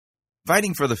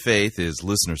Fighting for the Faith is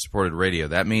listener-supported radio.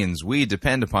 That means we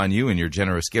depend upon you and your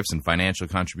generous gifts and financial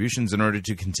contributions in order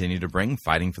to continue to bring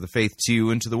Fighting for the Faith to you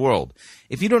and to the world.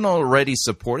 If you don't already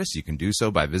support us, you can do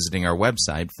so by visiting our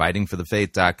website,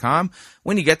 fightingforthefaith.com.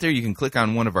 When you get there, you can click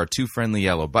on one of our two friendly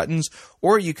yellow buttons,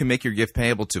 or you can make your gift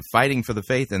payable to Fighting for the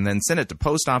Faith and then send it to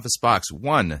Post Office Box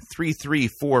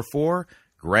 13344,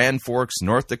 Grand Forks,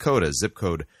 North Dakota, zip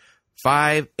code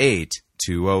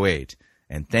 58208.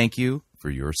 And thank you for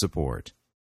your support.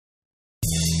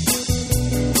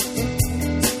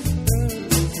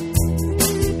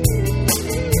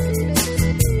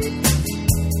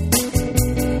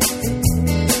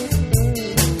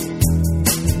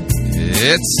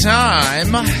 It's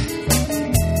time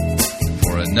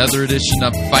for another edition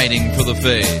of Fighting for the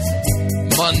Faith.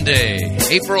 Monday,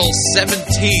 April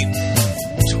 17th,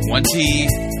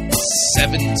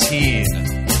 2017.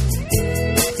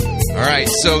 All right,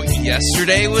 so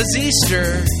yesterday was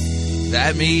Easter.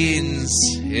 That means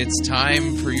it's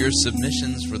time for your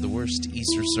submissions for the Worst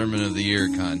Easter Sermon of the Year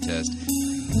contest.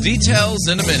 Details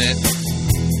in a minute.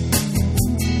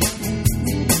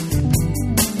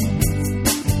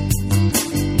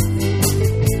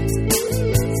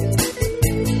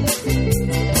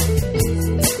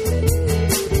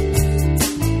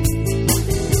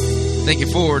 Thank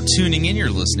you for tuning in. You're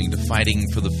listening to Fighting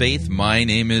for the Faith. My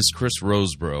name is Chris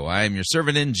Roseborough. I am your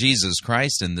servant in Jesus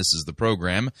Christ, and this is the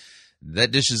program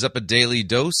that dishes up a daily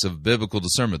dose of biblical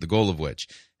discernment, the goal of which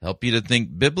help you to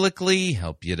think biblically,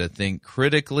 help you to think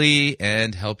critically,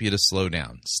 and help you to slow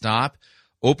down. Stop,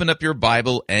 open up your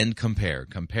Bible, and compare.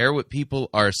 Compare what people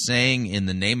are saying in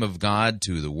the name of God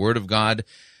to the Word of God.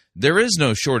 There is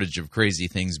no shortage of crazy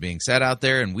things being said out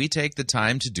there, and we take the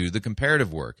time to do the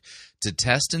comparative work, to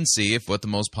test and see if what the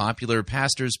most popular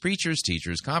pastors, preachers,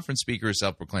 teachers, conference speakers,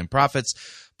 self-proclaimed prophets,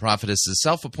 prophetesses,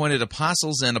 self-appointed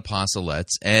apostles and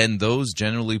apostolettes, and those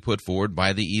generally put forward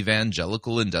by the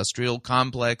evangelical industrial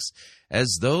complex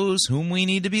as those whom we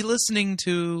need to be listening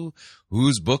to,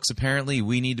 whose books apparently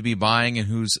we need to be buying, and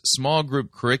whose small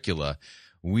group curricula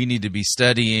we need to be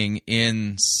studying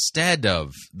instead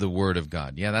of the Word of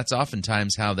God. Yeah, that's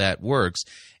oftentimes how that works.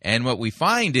 And what we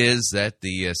find is that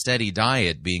the steady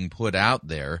diet being put out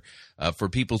there for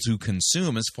people to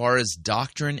consume as far as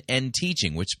doctrine and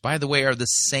teaching, which, by the way, are the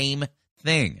same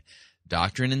thing.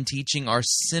 Doctrine and teaching are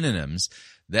synonyms.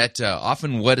 That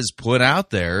often what is put out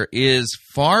there is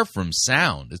far from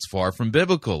sound. It's far from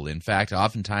biblical. In fact,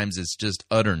 oftentimes it's just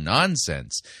utter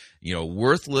nonsense. You know,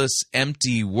 worthless,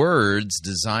 empty words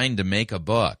designed to make a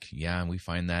buck. Yeah, we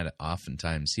find that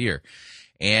oftentimes here.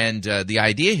 And the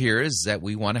idea here is that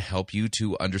we want to help you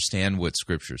to understand what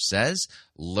Scripture says,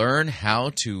 learn how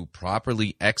to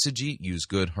properly exegete, use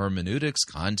good hermeneutics,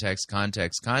 context,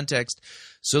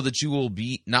 so that you will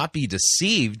not be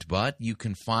deceived, but you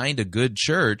can find a good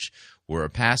church where a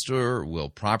pastor will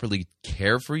properly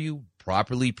care for you,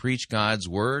 properly preach God's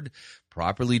Word,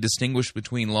 properly distinguish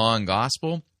between law and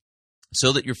gospel,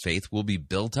 so that your faith will be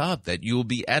built up, that you will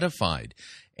be edified,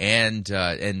 and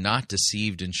not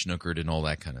deceived and snookered and all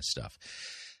that kind of stuff.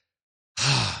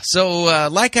 So,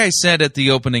 like I said at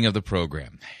the opening of the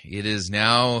program, it is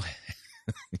now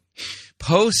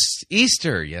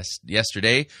post-Easter. Yes,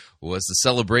 yesterday was the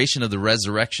celebration of the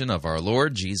resurrection of our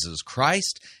Lord Jesus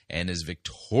Christ and his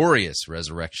victorious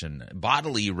resurrection,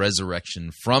 bodily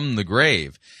resurrection from the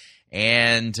grave.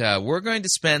 And we're going to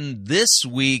spend this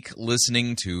week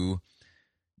listening to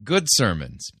good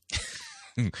sermons.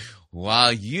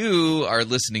 While you are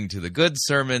listening to the good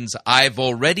sermons, I've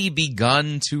already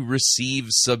begun to receive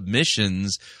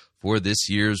submissions for this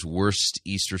year's Worst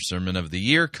Easter Sermon of the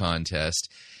Year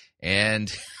contest.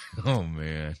 And, oh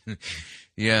man,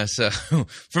 yeah, so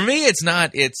for me it's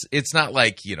not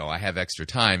like, you know, I have extra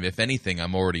time. If anything,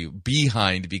 I'm already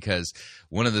behind, because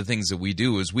one of the things that we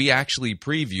do is we actually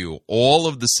preview all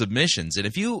of the submissions. And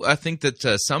if you think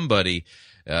that somebody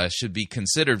should be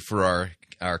considered for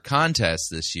our contest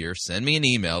this year, send me an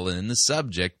email, and in the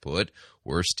subject put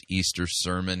Worst Easter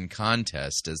Sermon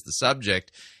Contest as the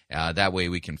subject. That way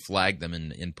we can flag them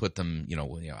and put them, you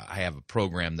know, I have a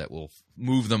program that will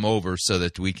move them over so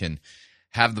that we can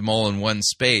have them all in one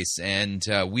space. And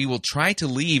we will try to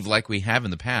leave, like we have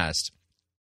in the past,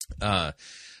 a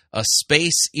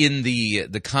space in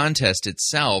the contest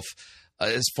itself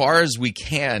as far as we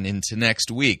can into next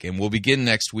week. And we'll begin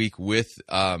next week with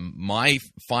my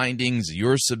findings,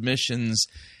 your submissions,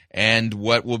 and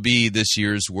what will be this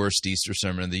year's Worst Easter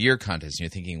Sermon of the Year contest. And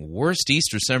you're thinking, Worst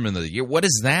Easter Sermon of the Year? What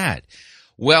is that?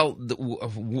 Well,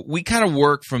 we kind of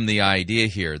work from the idea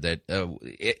here that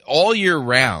all year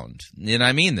round, and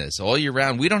I mean this, all year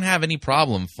round, we don't have any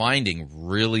problem finding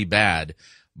really bad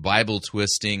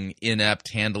Bible-twisting,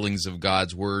 inept handlings of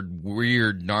God's word,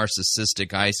 weird narcissistic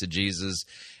eisegesis,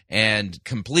 and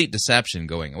complete deception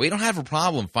going on. We don't have a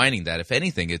problem finding that. If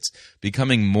anything, it's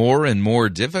becoming more and more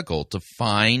difficult to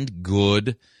find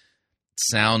good,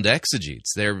 sound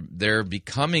exegetes. They're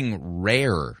becoming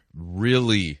rare,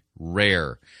 really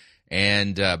rare.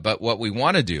 And but what we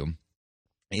want to do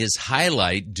is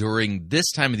highlight during this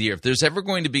time of the year, if there's ever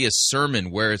going to be a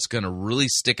sermon where it's going to really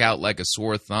stick out like a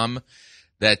sore thumb,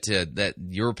 that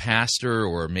your pastor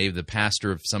or maybe the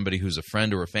pastor of somebody who's a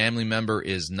friend or a family member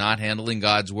is not handling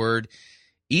God's word,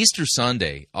 Easter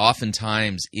Sunday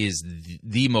oftentimes is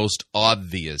the most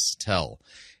obvious tell.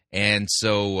 And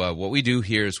so what we do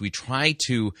here is we try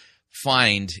to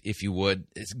find, if you would,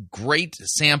 great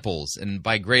samples, and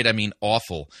by great I mean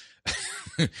awful.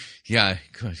 Yeah,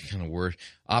 kind of word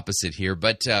opposite here.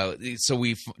 But so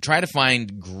we try to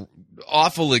find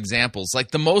awful examples,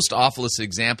 like the most awfulest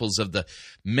examples of the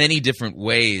many different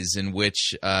ways in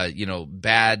which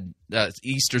bad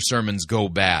Easter sermons go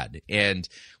bad, and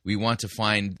we want to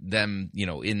find them,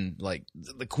 in like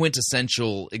the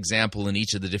quintessential example in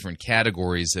each of the different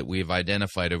categories that we have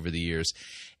identified over the years.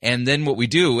 And then what we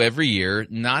do every year,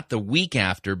 not the week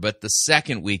after, but the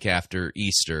second week after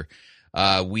Easter,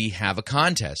 we have a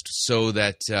contest so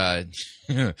that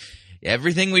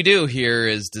everything we do here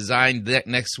is designed that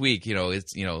next week.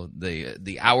 It's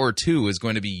the hour 2 is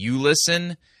going to be you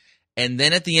listen, and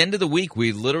then at the end of the week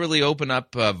we literally open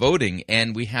up voting,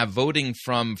 and we have voting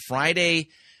from Friday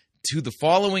to the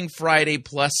following Friday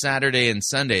plus Saturday and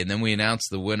Sunday, and then we announce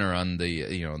the winner on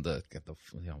the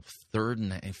third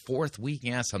and fourth week,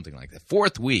 something like that,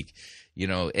 fourth week.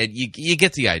 And you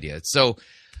get the idea. So.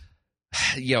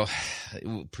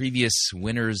 Previous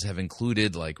winners have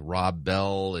included like Rob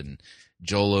Bell and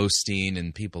Joel Osteen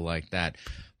and people like that.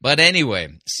 But anyway,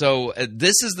 so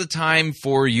this is the time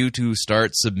for you to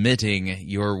start submitting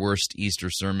your worst Easter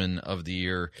sermon of the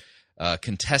year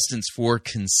contestants for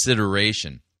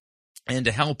consideration. And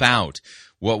to help out,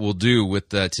 what we'll do with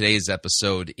today's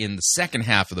episode in the second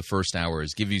half of the first hour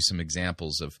is give you some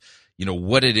examples of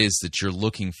what it is that you're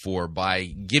looking for by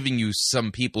giving you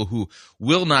some people who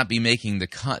will not be making the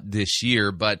cut this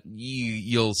year, but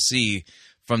you'll see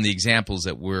from the examples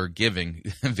that we're giving,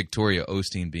 Victoria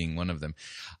Osteen being one of them.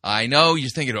 I know you're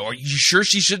thinking, are you sure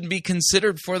she shouldn't be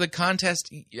considered for the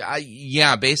contest?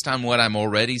 Yeah, based on what I'm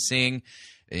already seeing.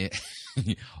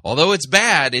 Although it's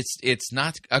bad, it's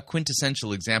not a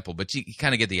quintessential example, but you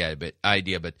kind of get the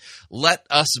idea. But let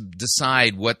us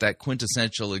decide what that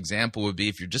quintessential example would be.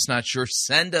 If you're just not sure,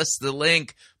 send us the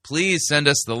link. Please send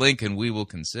us the link, and we will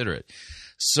consider it.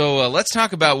 So let's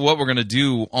talk about what we're going to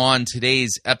do on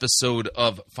today's episode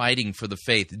of Fighting for the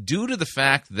Faith. Due to the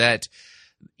fact that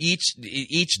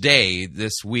each day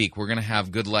this week we're going to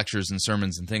have good lectures and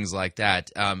sermons and things like that,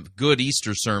 good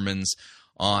Easter sermons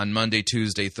on Monday,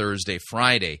 Tuesday, Thursday,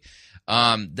 Friday.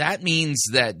 That means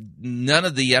that none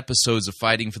of the episodes of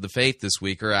Fighting for the Faith this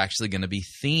week are actually going to be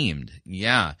themed.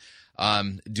 Yeah.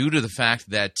 Due to the fact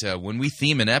that when we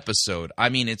theme an episode, I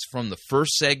mean, it's from the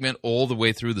first segment all the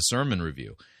way through the sermon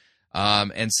review.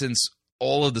 And since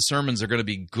all of the sermons are going to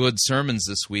be good sermons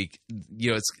this week,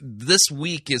 it's this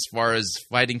week as far as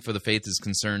Fighting for the Faith is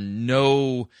concerned,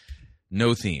 no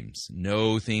themes,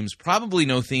 probably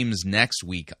no themes next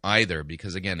week either,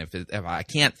 because again, if I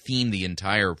can't theme the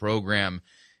entire program,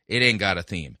 it ain't got a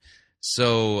theme.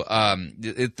 So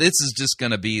this is just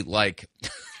going to be like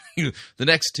the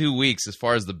next 2 weeks, as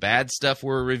far as the bad stuff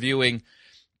we're reviewing,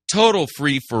 total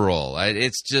free-for-all.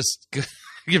 It's just going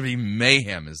to be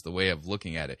mayhem is the way of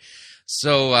looking at it.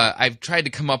 So I've tried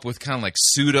to come up with kind of like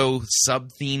pseudo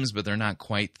sub-themes, but they're not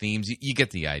quite themes. You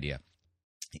get the idea.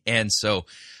 And so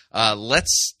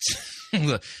let's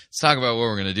talk about what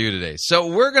we're going to do today. So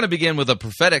we're going to begin with a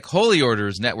prophetic Holy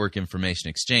Orders Network Information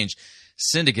Exchange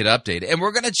Syndicate update, and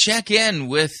we're going to check in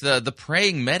with the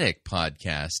Praying Medic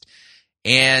podcast,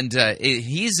 and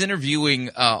he's interviewing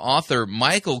author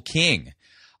Michael King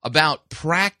about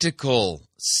practical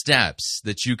steps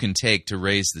that you can take to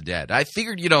raise the dead. I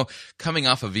figured, coming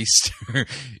off of Easter,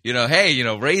 hey,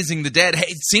 raising the dead, hey,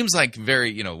 it seems like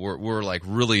very, we're like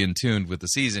really in tune with the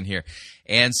season here.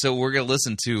 And so we're going to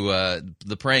listen to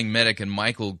the Praying Medic and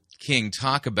Michael King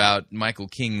talk about Michael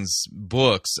King's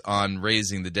books on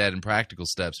raising the dead and practical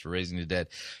steps for raising the dead.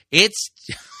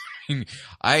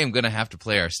 I am going to have to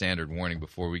play our standard warning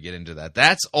before we get into that.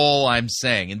 That's all I'm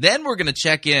saying. And then we're going to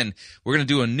check in. We're going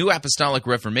to do a New Apostolic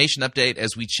Reformation update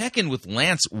as we check in with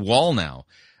Lance Wallnau.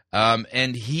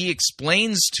 And he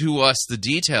explains to us the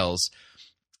details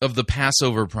of the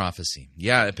Passover prophecy.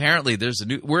 Yeah, apparently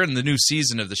we're in the new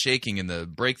season of the shaking and the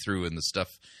breakthrough and the stuff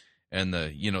and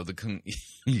you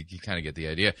kind of get the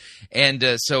idea. And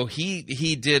so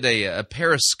he did a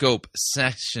Periscope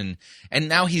session, and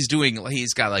now he's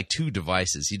got like 2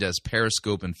 devices. He does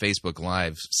Periscope and Facebook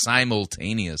Live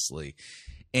simultaneously.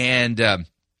 And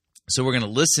so we're going to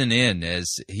listen in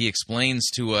as he explains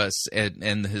to us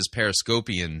and his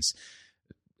Periscopians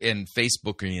and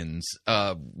Facebookians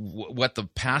what the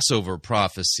Passover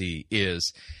prophecy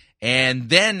is. And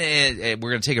then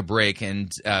we're going to take a break,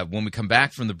 and when we come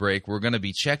back from the break, we're going to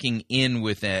be checking in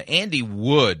with Andy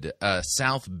Wood,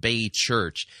 South Bay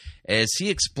Church, as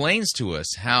he explains to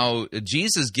us how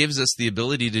Jesus gives us the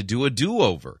ability to do a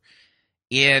do-over.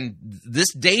 And this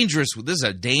is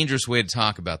a dangerous way to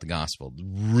talk about the gospel.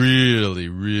 Really,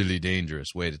 really dangerous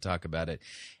way to talk about it.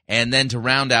 And then to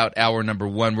round out hour number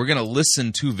 1, we're going to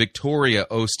listen to Victoria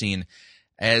Osteen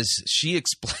as she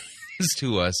explains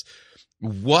to us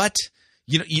what,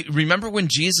 you remember when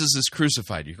Jesus is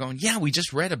crucified? You're going, yeah, we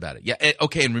just read about it. Yeah,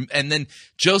 okay, and then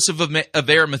Joseph of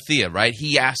Arimathea, right?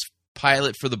 He asked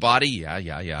Pilate for the body.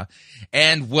 Yeah.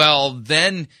 And, well,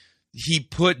 then he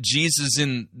put Jesus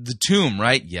in the tomb,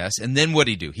 right? Yes. And then what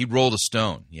did he do? He rolled a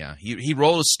stone. Yeah, he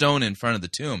rolled a stone in front of the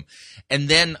tomb. And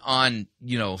then on,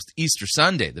 Easter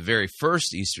Sunday, the very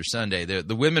first Easter Sunday,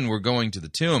 the women were going to the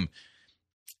tomb.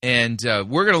 And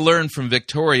we're going to learn from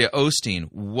Victoria Osteen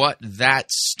what that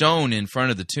stone in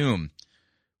front of the tomb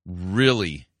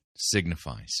really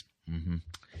signifies. Mm-hmm.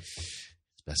 It's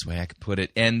the best way I could put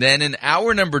it. And then in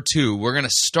hour number 2, we're going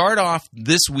to start off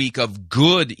this week of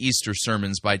good Easter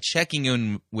sermons by checking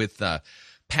in with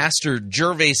Pastor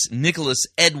Gervase Nicholas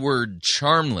Edward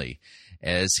Charmley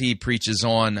as he preaches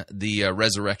on the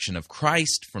resurrection of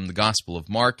Christ from the Gospel of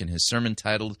Mark in his sermon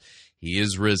titled, He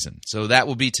is Risen. So that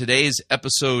will be today's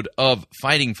episode of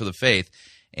Fighting for the Faith.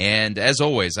 And as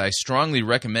always, I strongly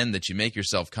recommend that you make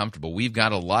yourself comfortable. We've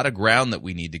got a lot of ground that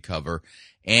we need to cover.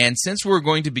 And since we're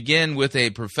going to begin with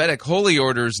a Prophetic Holy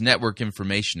Orders Network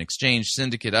Information Exchange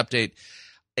Syndicate update,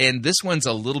 and this one's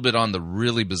a little bit on the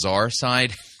really bizarre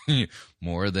side,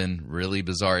 more than really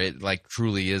bizarre. It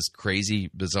truly is crazy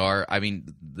bizarre. I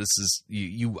mean, this is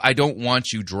I don't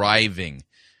want you driving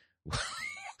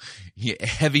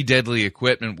heavy, deadly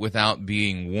equipment without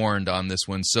being warned on this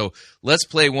one. So let's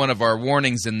play one of our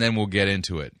warnings, and then we'll get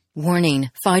into it. Warning: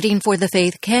 fighting for the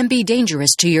faith can be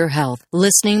dangerous to your health.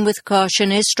 Listening with caution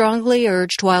is strongly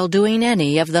urged while doing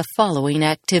any of the following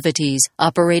activities: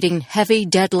 operating heavy,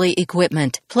 deadly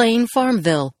equipment, playing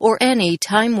Farmville, or any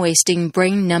time-wasting,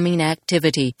 brain-numbing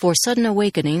activity. For sudden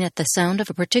awakening at the sound of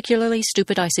a particularly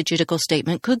stupid eisegetical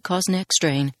statement could cause neck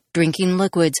strain. Drinking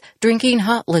liquids, drinking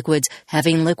hot liquids,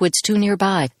 having liquids too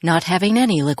nearby, not having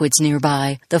any liquids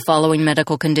nearby. The following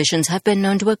medical conditions have been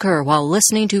known to occur while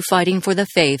listening to Fighting for the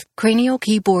Faith: cranial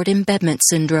keyboard embedment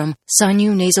syndrome,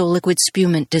 sinunasal liquid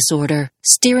spumant disorder,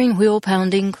 steering wheel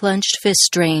pounding clenched fist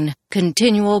strain,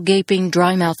 continual gaping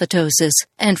dry mouthatosis,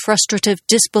 and frustrative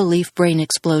disbelief brain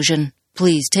explosion.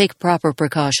 Please take proper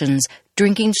precautions.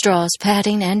 Drinking straws,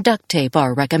 padding, and duct tape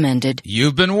are recommended.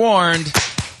 You've been warned.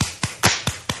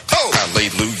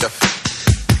 Hallelujah.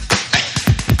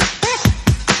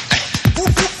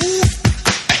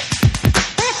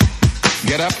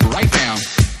 Get up, right down.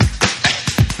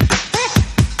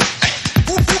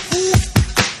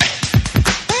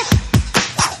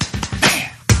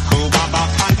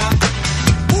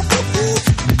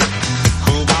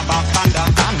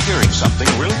 I'm hearing something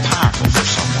real powerful for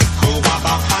someone.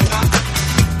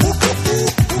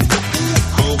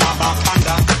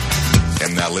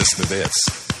 And now listen to this.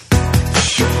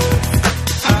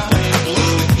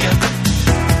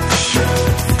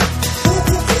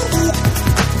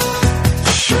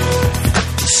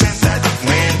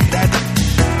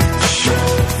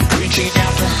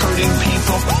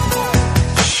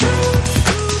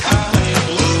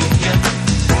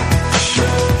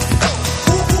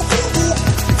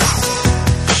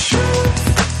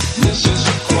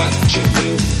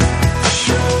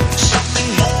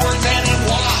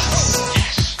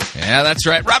 Yeah, that's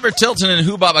right. Robert Tilton and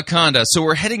Hubabaconda. So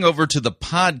we're heading over to the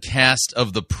podcast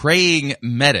of The Praying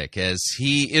Medic as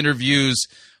he interviews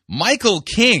Michael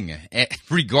King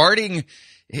regarding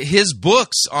his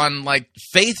books on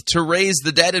faith to raise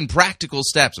the dead and practical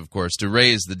steps, of course, to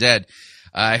raise the dead.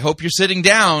 I hope you're sitting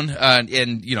down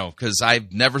and because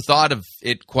I've never thought of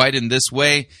it quite in this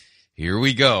way. Here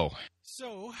we go.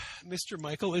 So, Mr.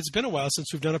 Michael, it's been a while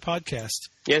since we've done a podcast.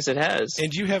 Yes, it has.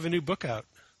 And you have a new book out.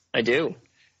 I do.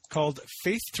 Called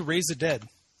Faith to Raise the Dead.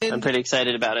 I'm pretty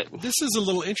excited about it. This is a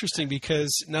little interesting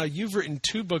because now you've written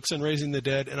 2 books on raising the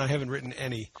dead, and I haven't written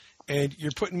any. And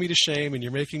you're putting me to shame, and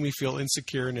you're making me feel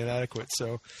insecure and inadequate.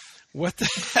 So What the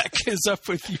heck is up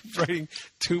with you writing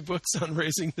 2 books on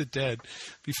raising the dead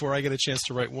before I get a chance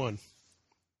to write one?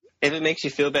 If it makes you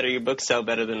feel better, your books sell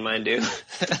better than mine do.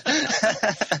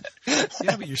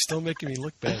 Yeah, but you're still making me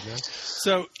look bad, man.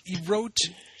 So you wrote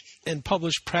and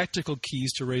published Practical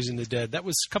Keys to Raising the Dead. That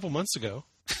was a couple months ago.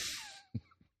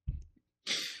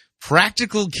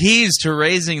 Practical Keys to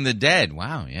Raising the Dead.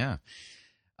 Wow, yeah.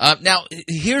 Now,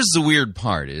 here's the weird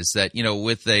part is that,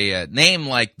 with a name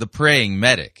like the Praying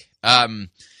Medic,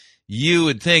 you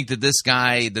would think that this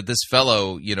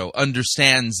fellow,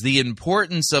 understands the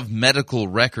importance of medical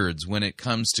records when it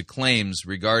comes to claims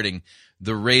regarding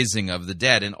the raising of the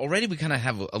dead. And already we kind of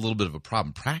have a little bit of a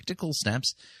problem. Practical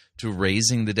steps to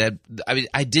raising the dead. I mean,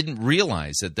 I didn't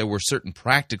realize that there were certain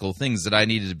practical things that I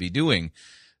needed to be doing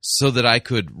so that I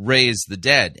could raise the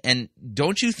dead. And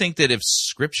don't you think that if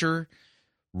Scripture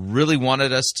really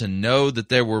wanted us to know that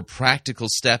there were practical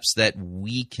steps that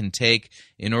we can take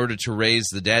in order to raise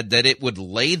the dead, that it would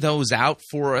lay those out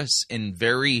for us in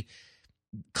very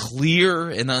clear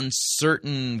and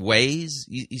uncertain ways?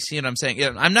 You see what I'm saying?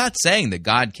 I'm not saying that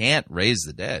God can't raise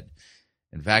the dead.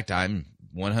 In fact, I'm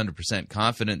 100%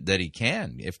 confident that he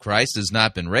can. If Christ has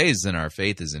not been raised, then our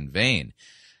faith is in vain.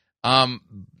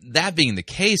 That being the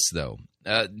case, though,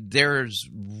 there's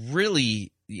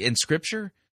really, in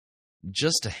Scripture,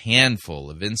 just a handful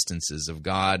of instances of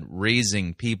God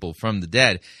raising people from the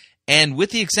dead. And with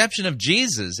the exception of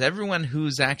Jesus, everyone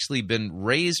who's actually been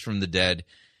raised from the dead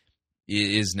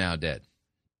is now dead.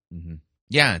 Mm-hmm.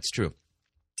 Yeah, it's true.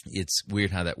 It's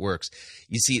weird how that works.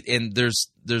 You see, and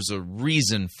there's a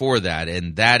reason for that,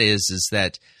 and that is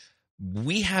that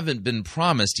we haven't been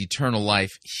promised eternal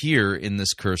life here in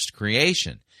this cursed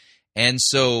creation. And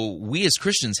so we as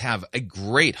Christians have a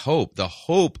great hope, the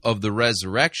hope of the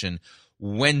resurrection,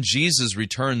 when Jesus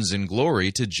returns in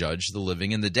glory to judge the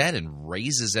living and the dead and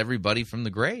raises everybody from the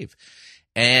grave.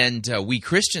 And we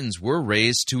Christians were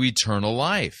raised to eternal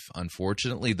life.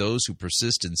 Unfortunately, those who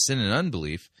persist in sin and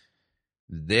unbelief,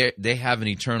 they have an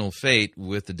eternal fate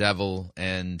with the devil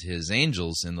and his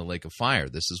angels in the lake of fire.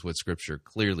 This is what Scripture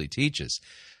clearly teaches.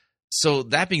 So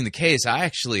that being the case,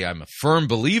 I'm a firm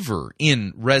believer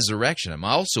in resurrection. I'm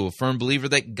also a firm believer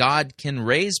that God can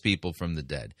raise people from the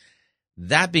dead.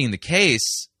 That being the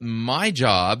case, my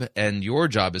job and your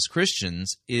job as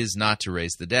Christians is not to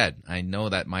raise the dead. I know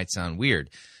that might sound weird.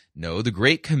 No, the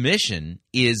Great Commission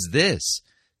is this: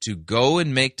 to go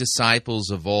and make disciples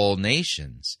of all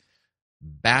nations,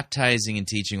 baptizing and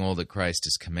teaching all that Christ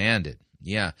has commanded.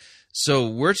 Yeah. So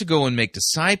we're to go and make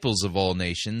disciples of all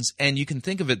nations, and you can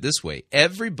think of it this way: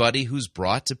 everybody who's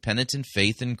brought to penitent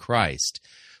faith in Christ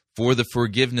for the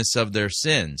forgiveness of their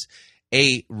sins,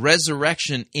 a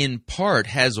resurrection in part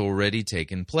has already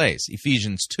taken place.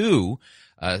 Ephesians 2,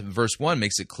 verse 1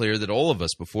 makes it clear that all of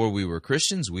us, before we were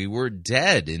Christians, we were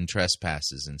dead in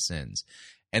trespasses and sins.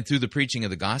 And through the preaching of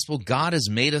the gospel, God has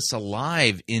made us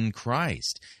alive in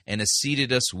Christ and has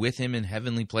seated us with him in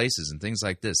heavenly places and things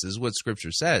like this. This is what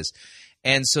Scripture says.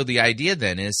 And so the idea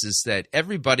then is that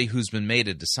everybody who's been made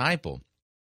a disciple,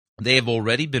 they have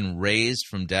already been raised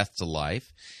from death to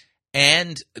life,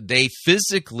 and they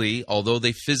physically, although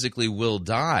they physically will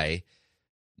die,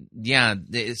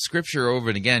 Scripture over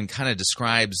and again kind of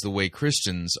describes the way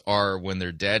Christians are when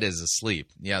they're dead as asleep.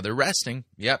 Yeah, they're resting.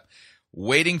 Yep.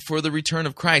 Waiting for the return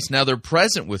of Christ. Now, they're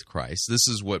present with Christ. This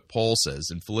is what Paul says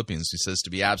in Philippians. He says to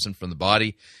be absent from the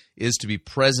body is to be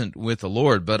present with the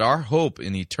Lord. But our hope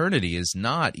in eternity is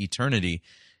not eternity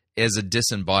as a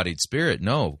disembodied spirit.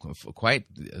 No, quite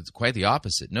the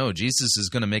opposite. No, Jesus is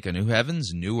going to make a new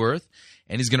heavens, new earth,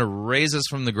 and he's going to raise us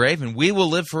from the grave, and we will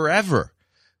live forever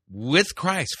with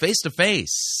Christ, face to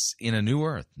face, in a new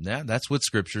earth. Yeah, that's what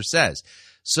Scripture says.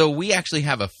 So we actually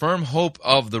have a firm hope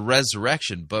of the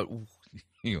resurrection, but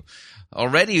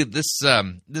already this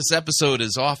episode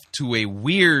is off to a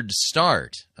weird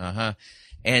start.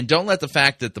 And don't let the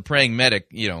fact that the praying medic,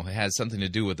 has something to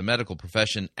do with the medical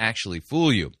profession actually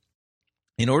fool you.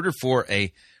 In order for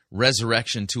a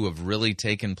resurrection to have really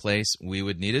taken place, we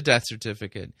would need a death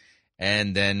certificate,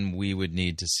 and then we would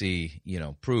need to see,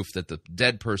 proof that the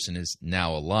dead person is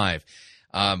now alive.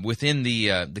 Within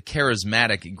the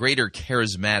charismatic, greater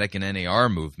charismatic and NAR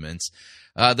movements,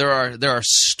 there are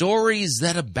stories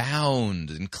that abound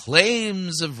and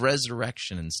claims of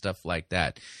resurrection and stuff like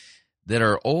that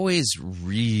are always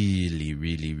really,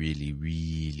 really, really,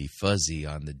 really fuzzy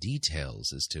on the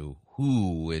details as to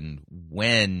who and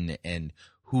when and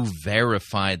who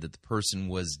verified that the person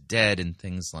was dead and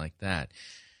things like that.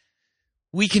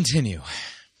 We continue.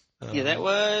 Yeah, that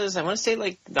was, I want to say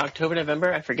like October,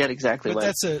 November. I forget exactly but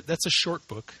when. That's a short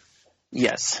book.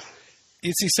 Yes.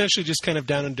 it's essentially just kind of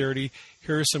down and dirty.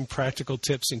 Here are some practical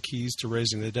tips and keys to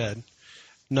raising the dead.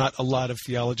 Not a lot of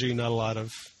theology, not a lot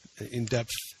of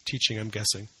in-depth teaching, I'm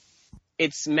guessing.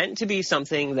 It's meant to be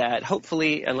something that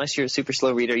hopefully, unless you're a super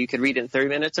slow reader, you could read in 30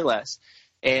 minutes or less.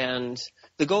 And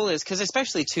the goal is, because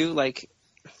especially too, like,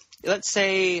 let's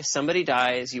say somebody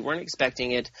dies, you weren't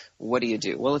expecting it, what do you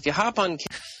do? Well, if you hop on...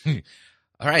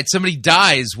 All right, somebody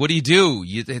dies, what do?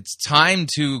 It's time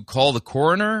to call the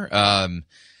coroner,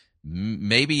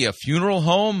 maybe a funeral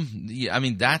home. I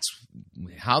mean, that's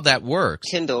how that works.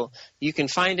 Kindle, you can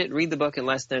find it, read the book in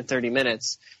less than 30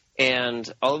 minutes,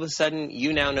 and all of a sudden,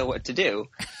 you now know what to do.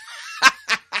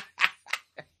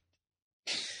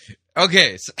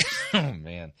 Okay, so, oh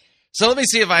man. So let me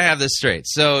see if I have this straight.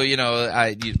 So,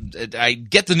 I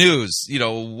get the news,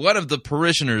 one of the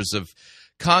parishioners of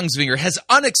Kongsvinger has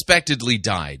unexpectedly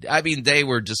died. I mean, they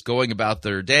were just going about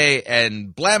their day,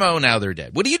 and blammo, now they're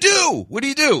dead. What do you do? What do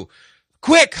you do?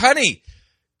 Quick, honey,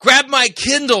 grab my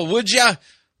Kindle, would ya?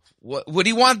 What do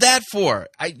you want that for?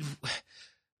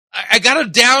 I got to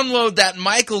download that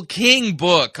Michael King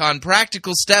book on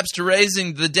practical steps to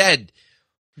raising the dead.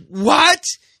 What?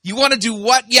 You want to do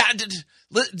what? Yeah,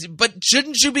 but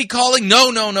shouldn't you be calling?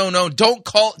 No. Don't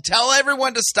call. Tell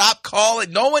everyone to stop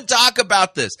calling. No one talk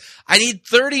about this. I need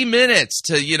 30 minutes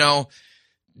to,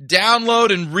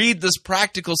 download and read this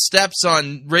practical steps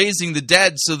on raising the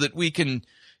dead so that we can,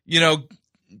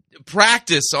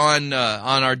 practice on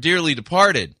our dearly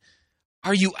departed.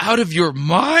 Are you out of your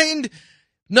mind?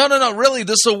 No, really,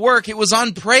 this will work. It was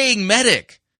on Praying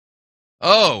Medic.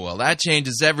 Oh, well, that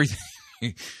changes everything.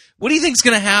 What do you think's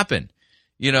going to happen?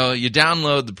 You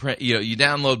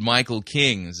download Michael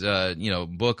King's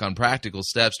book on practical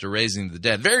steps to raising the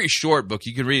dead. Very short book.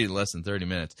 You can read it in less than 30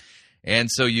 minutes. And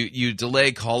so you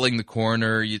delay calling the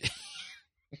coroner.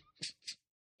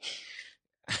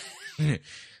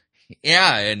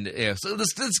 Yeah, and so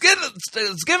let's give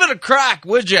it a crack,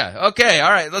 would you? Okay,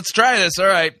 all right, let's try this. All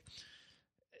right.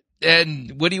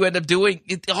 And what do you end up doing?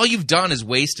 All you've done is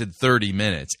wasted 30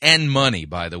 minutes and money,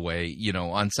 by the way,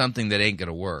 on something that ain't going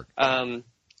to work.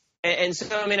 And so,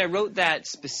 I wrote that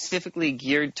specifically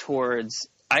geared towards,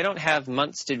 I don't have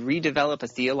months to redevelop a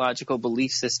theological belief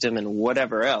system and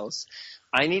whatever else.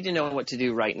 I need to know what to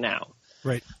do right now.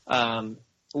 Right.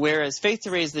 Whereas Faith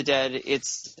to Raise the Dead,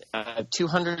 it's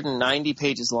 290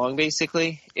 pages long,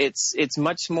 basically. It's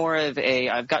much more of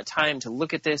I've got time to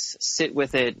look at this, sit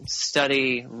with it,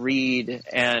 study, read,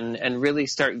 and really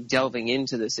start delving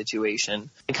into the situation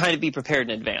and kind of be prepared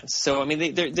in advance. So,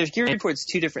 they're geared towards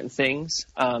two different things.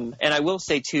 And I will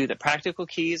say, too, that Practical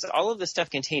Keys, all of the stuff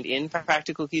contained in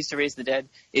Practical Keys to Raise the Dead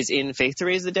is in Faith to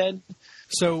Raise the Dead.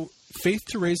 So, Faith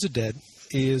to Raise the Dead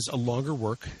is a longer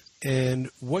work. And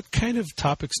what kind of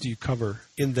topics do you cover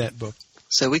in that book?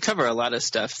 So we cover a lot of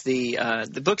stuff. The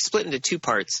book's split into two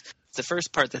parts. The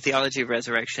first part, the theology of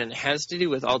resurrection, has to do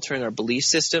with altering our belief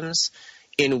systems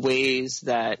in ways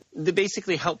that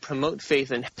basically help promote faith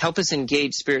and help us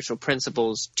engage spiritual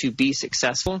principles to be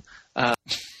successful.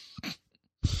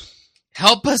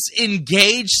 Help us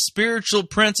engage spiritual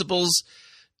principles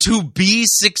to be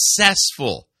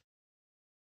successful.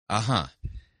 Uh-huh.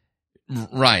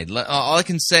 Right. All I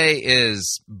can say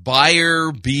is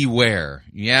buyer beware.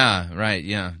 Yeah, right,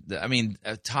 yeah.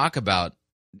 Talk about,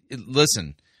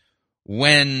 listen,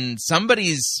 when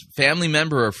somebody's family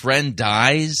member or friend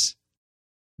dies,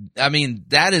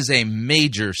 that is a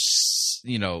major,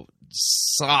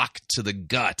 sock to the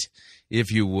gut,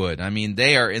 if you would.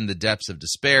 They are in the depths of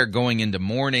despair, going into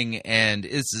mourning, and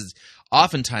this is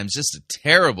oftentimes just a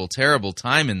terrible, terrible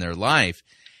time in their life.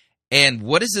 And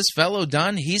what has this fellow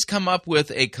done? He's come up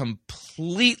with a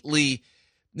completely,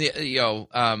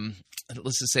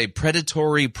 let's just say,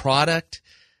 predatory product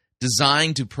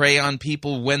designed to prey on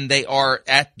people when they are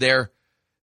at their,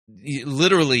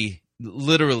 literally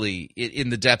in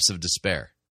the depths of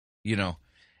despair,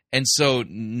 And so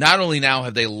not only now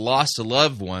have they lost a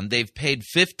loved one, they've paid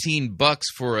 $15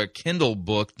 for a Kindle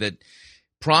book that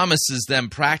promises them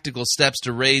practical steps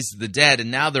to raise the dead, and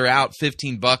now they're out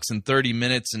 $15 in 30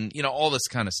 minutes and, all this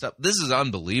kind of stuff. This is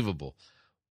unbelievable.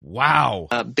 Wow.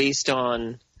 Based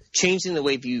on changing the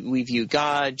way we view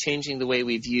God, changing the way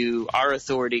we view our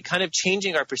authority, kind of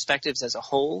changing our perspectives as a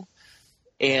whole.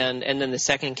 And then the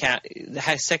second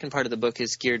part of the book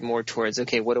is geared more towards,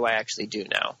 okay, what do I actually do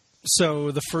now? So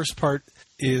the first part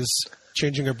is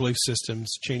changing our belief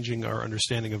systems, changing our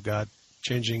understanding of God,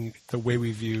 changing the way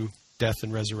we view death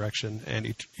and resurrection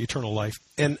and eternal life.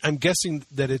 And I'm guessing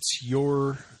that it's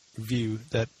your view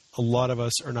that a lot of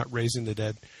us are not raising the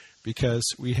dead because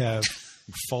we have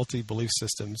faulty belief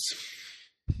systems.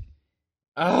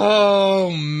 Oh,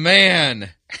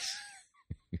 man.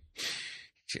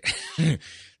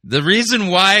 The reason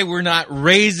why we're not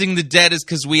raising the dead is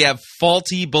because we have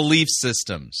faulty belief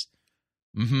systems.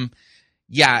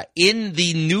 Yeah, in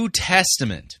the New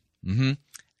Testament,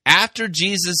 after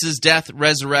Jesus' death,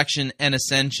 resurrection, and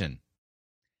ascension,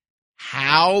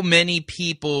 how many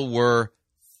people were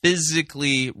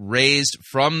physically raised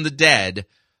from the dead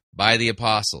by the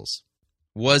apostles?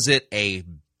 Was it a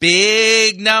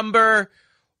big number,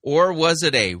 or was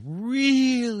it a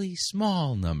really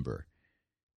small number?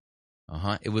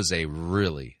 It was a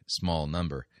really small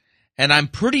number. And I'm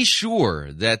pretty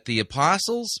sure that the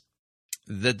apostles,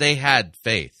 that they had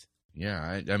faith.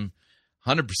 Yeah, I'm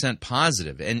 100%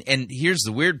 positive. And here's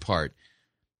the weird part.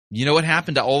 You know what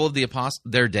happened to all of the apostles?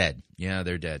 They're dead. Yeah,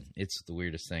 they're dead. It's the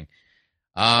weirdest thing.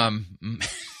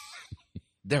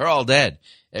 They're all dead.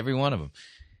 Every one of them.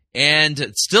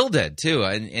 And still dead, too.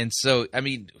 And so, I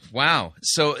mean, wow.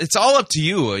 So it's all up to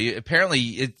you.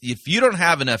 Apparently, if you don't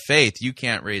have enough faith, you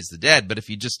can't raise the dead. But if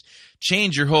you just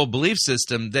change your whole belief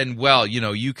system, then, well,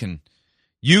 you can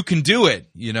do it,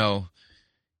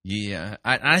 Yeah.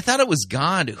 I thought it was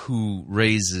God who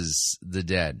raises the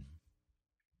dead.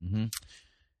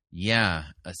 Yeah.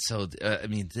 So, I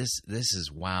mean, this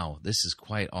is, wow. This is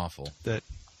quite awful. That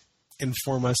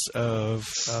inform us of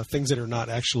things that are not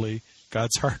actually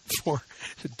God's heart for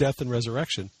death and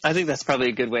resurrection. I think that's probably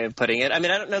a good way of putting it. I mean,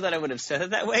 I don't know that I would have said it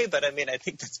that way, but I mean, I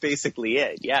think that's basically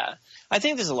it. Yeah. I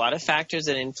think there's a lot of factors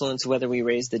that influence whether we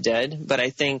raise the dead, but I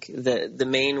think the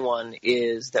main one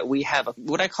is that we have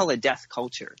what I call a death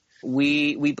culture.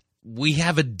 We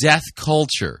have a death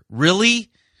culture. Really?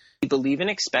 We believe and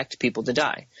expect people to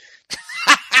die.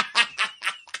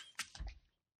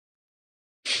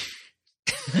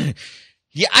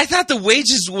 Yeah, I thought the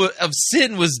wages of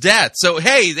sin was death. So,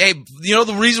 hey,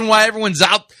 the reason why everyone's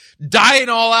out dying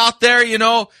all out there,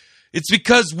 it's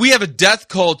because we have a death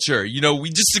culture. We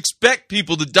just expect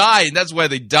people to die, and that's why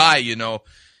they die, It's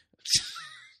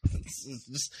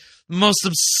just the most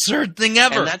absurd thing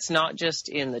ever. And that's not just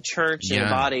in the church and the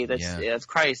body of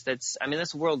Christ.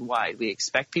 That's worldwide. We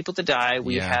expect people to die.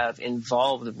 We have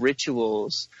involved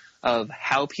rituals of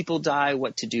how people die,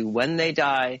 what to do when they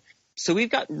die. So we've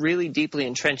got really deeply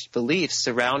entrenched beliefs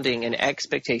surrounding an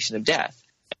expectation of death.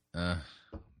 Man.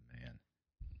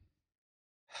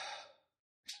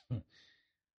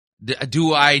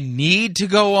 Do I need to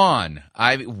go on?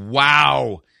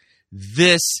 Wow.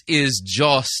 This is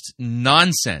just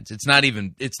nonsense. It's not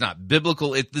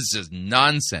biblical. This is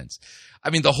nonsense. I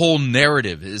mean, the whole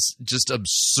narrative is just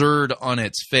absurd on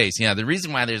its face. Yeah, the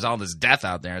reason why there's all this death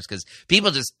out there is because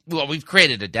people we've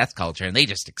created a death culture and they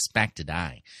just expect to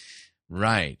die.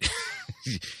 Right.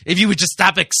 If you would just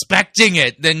stop expecting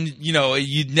it, then,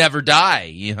 you'd never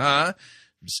die, huh?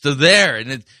 Still there.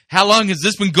 And how long has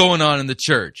this been going on in the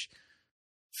church?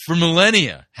 For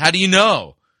millennia. How do you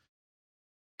know?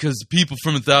 Because people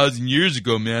from 1,000 years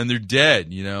ago, man, they're dead,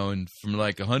 and from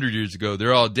like 100 years ago,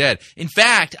 they're all dead. In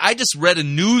fact, I just read a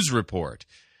news report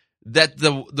that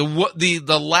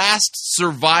the last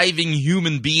surviving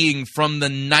human being from the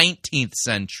 19th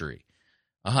century,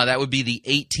 that would be the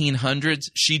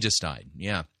 1800s. She just died.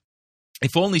 Yeah.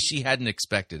 If only she hadn't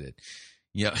expected it.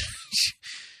 Yeah.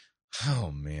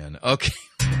 Oh, man. Okay.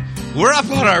 We're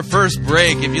up on our first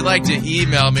break. If you'd like to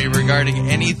email me regarding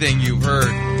anything you've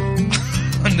heard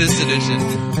on this edition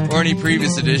or any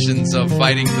previous editions of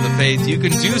Fighting for the Faith, you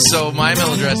can do so. My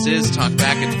email address is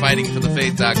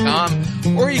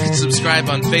talkback@fightingforthefaith.com, or you can subscribe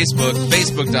on Facebook,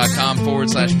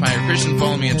 facebook.com/Pirate Christian.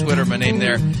 Follow me on Twitter, my name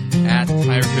there,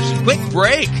 @Pirate Christian. Quick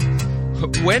break.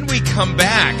 When we come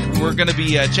back, we're going to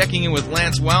be checking in with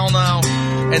Lance Wallnau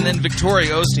and then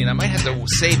Victoria Osteen. I might have to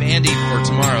save Andy for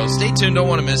tomorrow. Stay tuned. Don't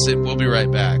want to miss it. We'll be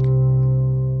right back.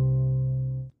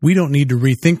 We don't need to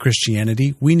rethink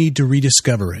Christianity. We need to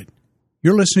rediscover it.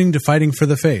 You're listening to Fighting for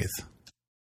the Faith.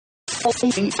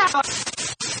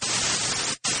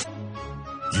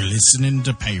 You're listening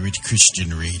to Pirate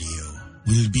Christian Radio.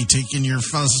 We'll be taking your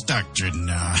false doctrine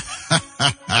now.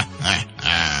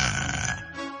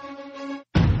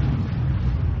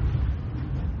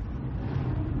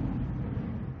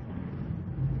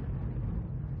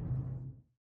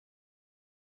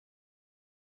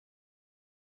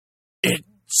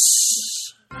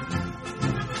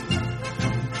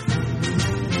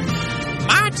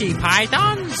 Monty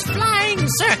Python's Flying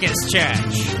Circus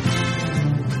Church.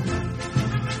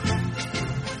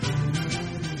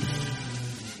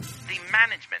 The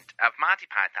management of Monty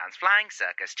Python's Flying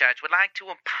Circus Church would like to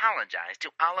apologize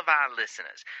to all of our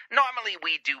listeners. Normally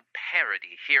we do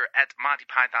parody here at Monty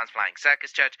Python's Flying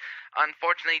Circus Church.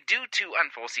 Unfortunately, due to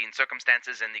unforeseen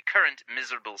circumstances in the current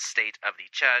miserable state of the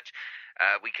church,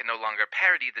 we can no longer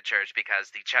parody the church because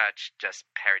the church just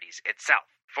parodies itself.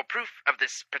 For proof of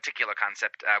this particular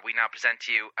concept, we now present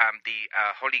to you the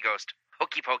Holy Ghost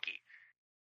Hokey Pokey.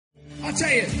 I'll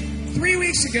tell you, 3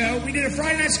 weeks ago, we did a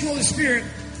Friday Night School of the Spirit,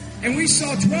 and we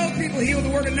saw 12 people heal the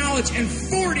word of knowledge and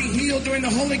 40 healed doing the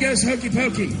Holy Ghost Hokey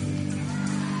Pokey.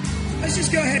 Let's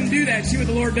just go ahead and do that and see what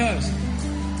the Lord does.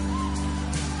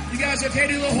 You guys okay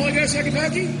to do the Holy Ghost Hokey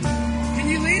Pokey? Can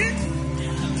you lead it?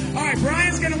 All right,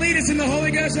 Brian's going to lead us in the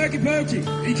Holy Ghost Hokey Pokey.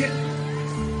 You can...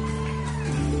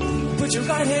 Put your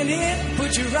right hand in,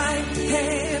 put your right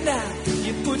hand out.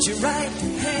 You put your right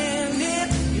hand in,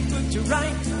 you put your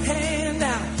right hand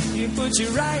out. You put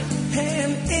your right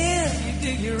hand in, you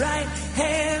dig your right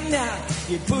hand out.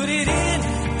 You put it in,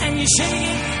 and you shake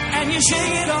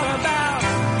it all about.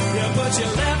 You put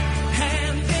your left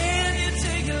hand in, you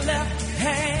take your left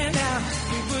hand out.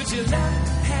 You put your left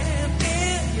hand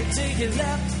in, you take your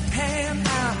left hand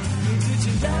out. You put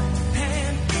your left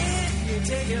hand in, you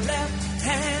take your left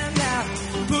hand out.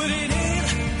 Put it in,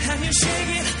 and you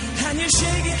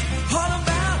shake it all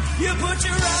about. You put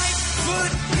your right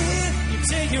foot in, you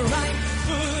take your right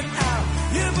foot out.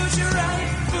 You put your right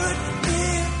foot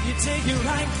in, you take your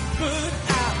right foot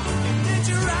out. You put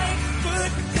your right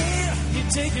foot in, you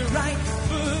take your right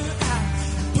foot out.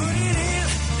 Put it in,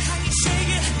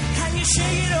 and you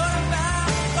shake it all about.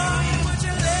 Oh, you put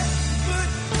your left foot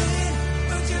in,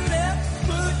 put your left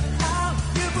foot out.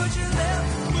 You put your left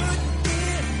foot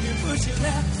in, you put your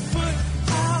left foot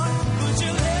out. Put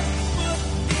your left foot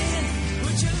in,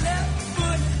 put your left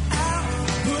foot out.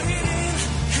 Put it in,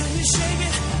 and you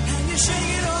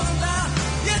shake it all about.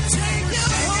 You take your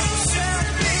whole self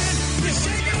in, you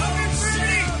shake it all in for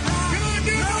me. Come on,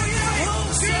 do it for me.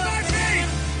 Do it like me.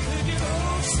 Put your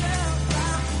whole self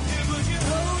out. You put your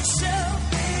whole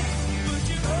self in, you put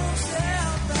your whole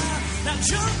self out. Now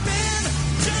jump in,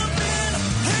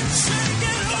 and shake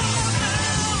it all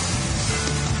out.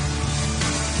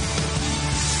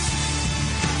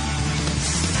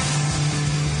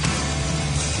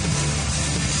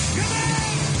 Come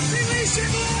on, release your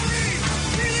glory,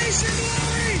 release your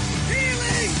glory.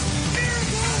 Healing,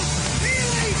 miracles,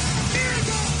 healing,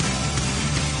 miracles.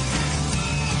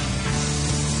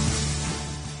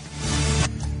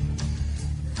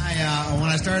 When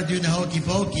I started doing the hokey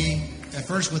pokey, at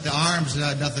first with the arms,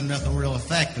 nothing real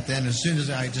effect. But then as soon as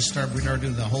I just started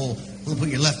doing the whole, put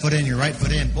your left foot in, your right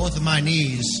foot in, both of my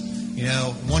knees,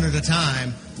 one at a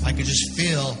time, I could just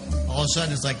feel. All of a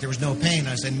sudden, it's like there was no pain.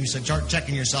 I said, you said, start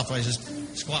checking yourself. I was just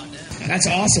squatting down. That's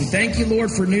awesome. Thank you,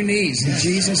 Lord, for new knees. In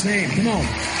Jesus' name. Come on.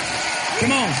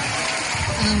 Come on.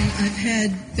 I've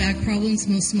had back problems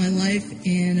most of my life,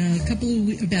 and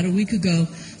about a week ago,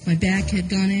 my back had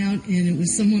gone out, and it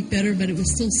was somewhat better, but it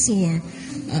was still sore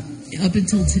up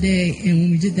until today. And when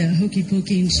we did that hokey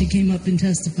pokey, she came up and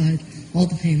testified, all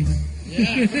the pain gone.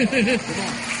 Yeah. Come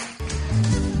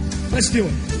on. Let's do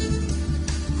it.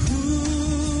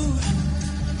 Ooh,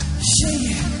 shake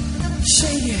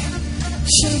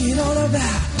it all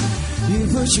about. You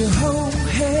put your whole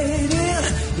head in,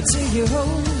 you take your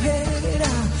whole head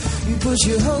out. You put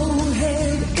your whole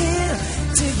head in,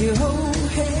 take your whole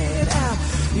head out.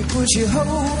 You put your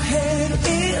whole head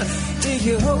in, take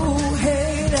your whole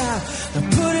head out. Now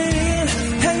put it in,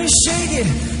 and you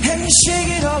shake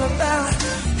it all about.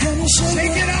 And you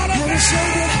shake it all about. And you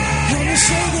shake it, and you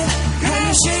shake it, and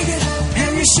you shake it,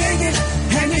 and you shake it,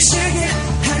 and you shake it,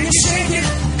 and you shake it,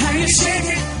 and you shake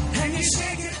it, and you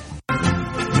shake it.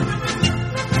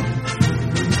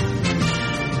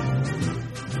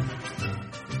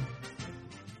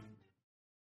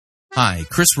 Hi,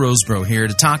 Chris Rosebrough here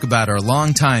to talk about our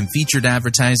longtime featured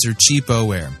advertiser,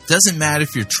 Cheapo Air. Doesn't matter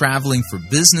if you're traveling for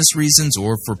business reasons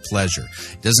or for pleasure.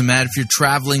 Doesn't matter if you're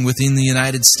traveling within the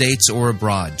United States or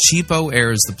abroad. Cheapo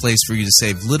Air is the place for you to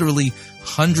save literally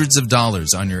hundreds of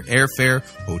dollars on your airfare,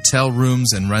 hotel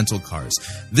rooms, and rental cars.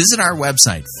 Visit our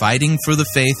website,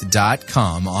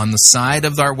 fightingforthefaith.com. On the side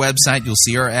of our website, you'll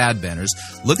see our ad banners.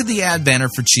 Look at the ad banner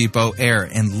for Cheapo Air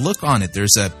and look on it.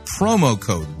 There's a promo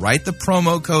code. Write the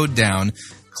promo code down.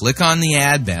 Click on the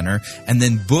ad banner and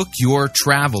then book your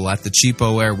travel at the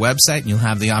Cheapo Air website, and you'll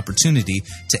have the opportunity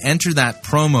to enter that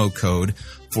promo code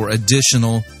for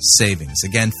additional savings.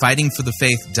 Again,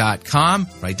 fightingforthefaith.com.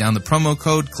 Write down the promo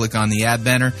code, click on the ad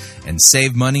banner, and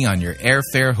save money on your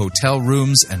airfare, hotel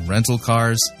rooms, and rental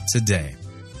cars today.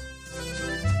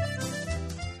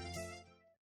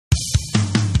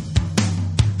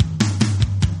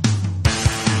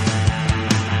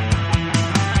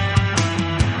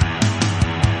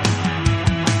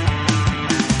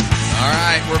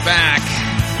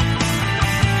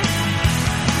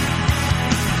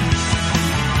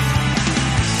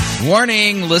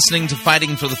 Warning, listening to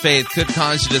Fighting for the Faith could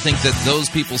cause you to think that those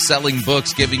people selling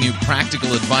books giving you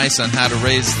practical advice on how to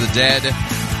raise the dead,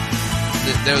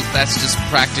 that's just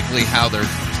practically how they're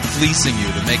fleecing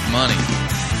you to make money.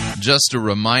 Just a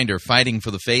reminder, Fighting for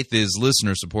the Faith is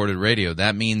listener-supported radio.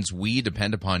 That means we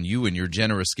depend upon you and your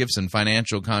generous gifts and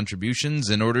financial contributions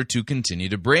in order to continue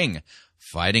to bring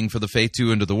Fighting for the Faith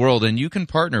into the world, and you can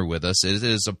partner with us. It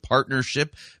is a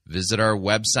partnership. Visit our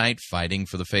website,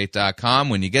 fightingforthefaith.com.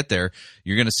 When you get there,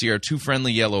 you're going to see our two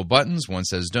friendly yellow buttons. One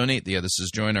says donate, the other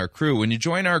says join our crew. When you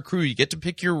join our crew, you get to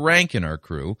pick your rank in our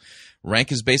crew.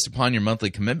 Rank is based upon your monthly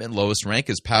commitment. Lowest rank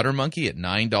is Powder Monkey at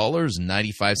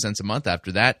 $9.95 a month.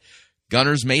 After that,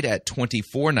 Gunner's Mate at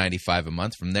 $24.95 a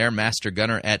month. From there, Master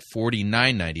Gunner at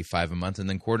 $49.95 a month, and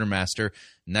then Quartermaster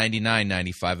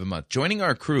 $99.95 a month. Joining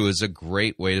our crew is a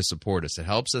great way to support us. It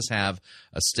helps us have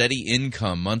a steady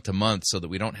income month to month so that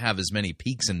we don't have as many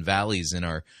peaks and valleys in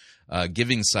our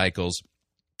giving cycles,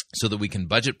 so that we can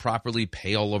budget properly,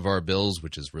 pay all of our bills,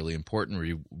 which is really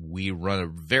important. We run a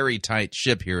very tight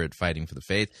ship here at Fighting for the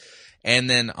Faith. And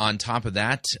then on top of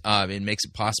that, it makes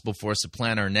it possible for us to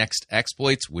plan our next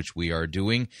exploits, which we are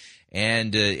doing.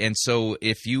 And so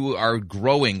if you are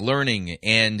growing, learning,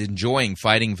 and enjoying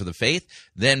Fighting for the Faith,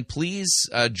 then please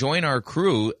join our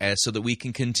crew so that we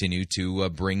can continue to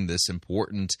bring this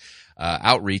important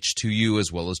outreach to you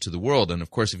as well as to the world. And,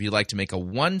 of course, if you'd like to make a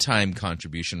one-time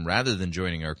contribution rather than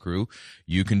joining our crew,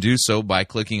 you can do so by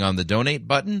clicking on the donate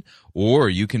button, or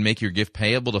you can make your gift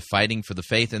payable to Fighting for the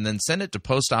Faith and then send it to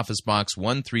Post Office Box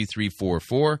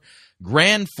 13344,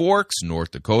 Grand Forks,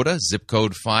 North Dakota, zip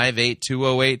code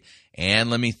 58208. And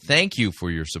let me thank you for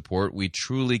your support. We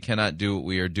truly cannot do what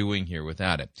we are doing here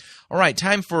without it. All right,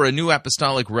 time for a new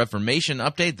Apostolic Reformation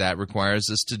update. That requires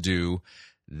us to do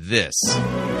this.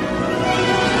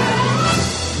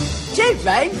 Gee,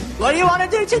 Ray, what do you want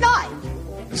to do tonight?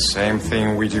 The same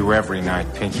thing we do every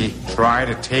night, Pinky. Try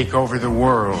to take over the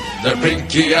world. The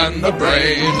Pinky and the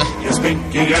Brain. Yes,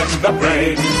 Pinky and the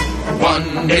Brain.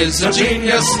 One is a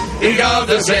genius, the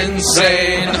other's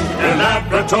insane. They're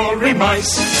laboratory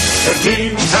mice. Their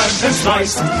genes have been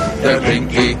sliced. They're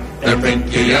Pinky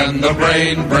and the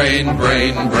Brain. Brain,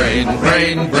 brain, brain,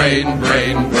 brain, brain,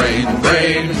 brain, brain,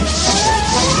 brain.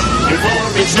 Before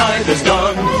each night is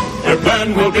done, their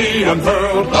plan will be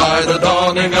unfurled. By the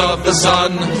dawning of the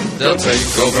sun, they'll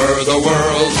take over the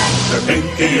world. They're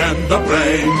Pinky and the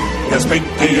Brain. Yes,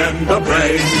 Pinky and the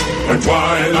Brain. Their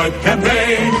twilight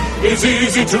campaign is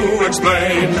easy to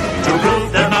explain. To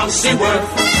prove their mousy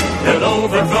worth, they'll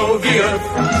overthrow the earth.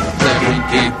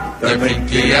 They're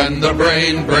Pinky and the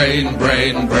Brain. Brain,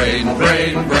 brain, brain, brain,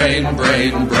 brain,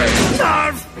 brain, brain.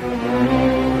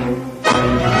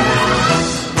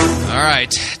 All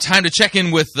right, time to check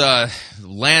in with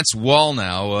Lance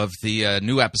Wallnau of the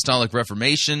New Apostolic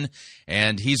Reformation,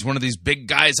 and he's one of these big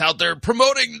guys out there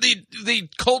promoting the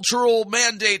cultural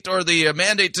mandate, or the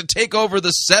mandate to take over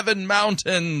the 7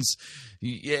 mountains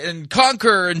and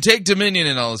conquer and take dominion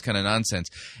and all this kind of nonsense.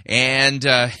 And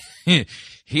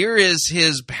here is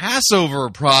his Passover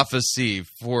prophecy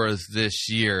for this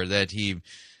year that he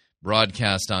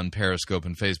broadcast on Periscope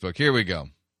and Facebook. Here we go.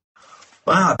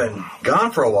 Wow, I've been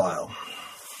gone for a while.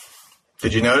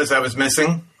 Did you notice I was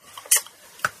missing?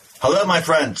 Hello, my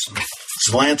friends.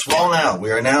 It's Lance Wallnau. We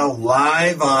are now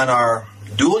live on our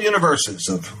dual universes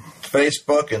of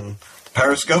Facebook and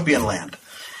Periscopian land.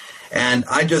 And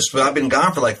I've been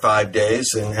gone for like 5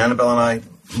 days, and Annabelle and I,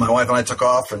 my wife and I, took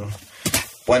off and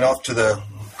went off to the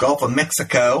Gulf of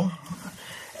Mexico.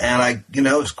 And it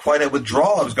was quite a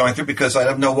withdrawal I was going through because I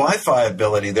have no Wi-Fi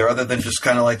ability there other than just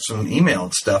kind of like some email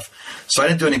and stuff. So I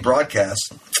didn't do any broadcasts.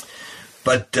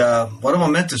 But what a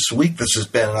momentous week this has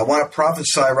been. And I want to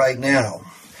prophesy right now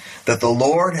that the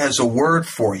Lord has a word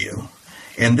for you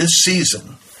in this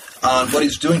season on what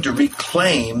he's doing to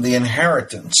reclaim the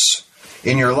inheritance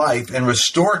in your life and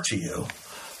restore to you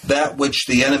that which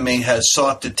the enemy has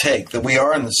sought to take, that we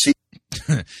are in the season.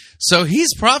 So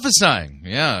he's prophesying.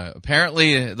 Yeah,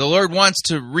 apparently the Lord wants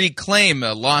to reclaim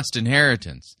a lost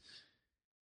inheritance.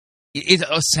 It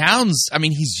sounds,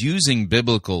 he's using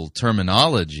biblical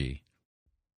terminology,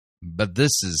 but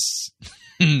this is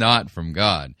not from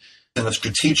God. And a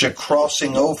strategic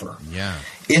crossing over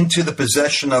into the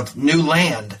possession of new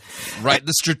land. Right,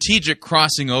 the strategic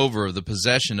crossing over of the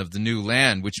possession of the new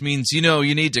land, which means, you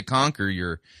need to conquer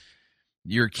your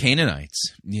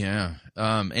Canaanites,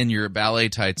 and your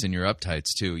Balatites and your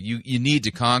Uptites too. You need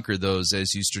to conquer those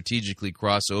as you strategically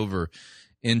cross over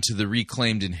into the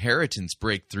reclaimed inheritance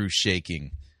breakthrough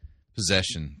shaking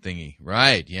possession thingy.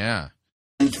 Right, yeah.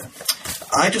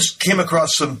 I just came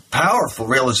across some powerful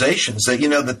realizations that,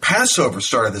 the Passover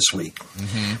started this week.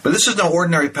 Mm-hmm. But this is no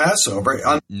ordinary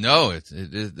Passover. No,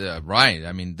 it right.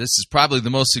 I mean, this is probably the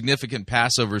most significant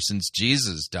Passover since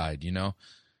Jesus died,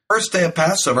 First day of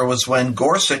Passover was when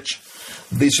Gorsuch,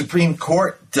 the Supreme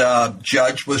Court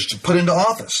judge, was put into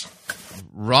office.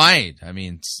 Right. I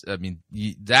mean,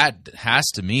 that has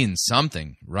to mean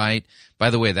something, right? By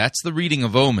the way, that's the reading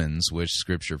of omens, which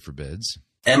Scripture forbids.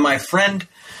 And my friend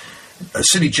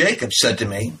Cindy Jacobs said to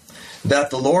me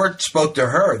that the Lord spoke to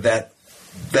her that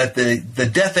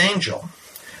the death angel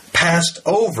passed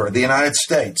over the United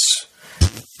States.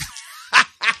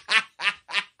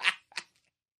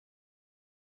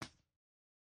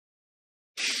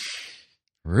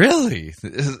 Really?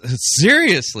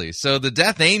 Seriously? So the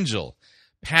death angel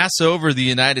passed over the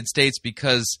United States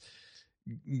because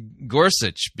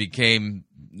Gorsuch became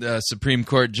Supreme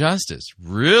Court justice?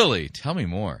 Really? Tell me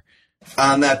more.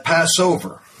 On that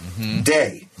Passover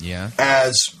day,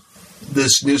 as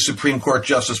this new Supreme Court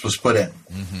justice was put in.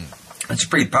 Mm-hmm. It's a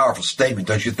pretty powerful statement,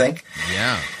 don't you think?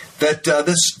 Yeah. That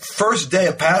this first day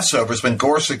of Passover is when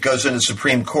Gorsuch goes into the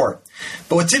Supreme Court.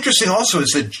 But what's interesting also is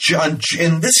that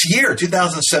in this year,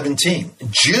 2017,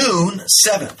 June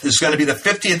 7th is going to be the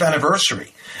 50th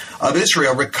anniversary of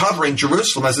Israel recovering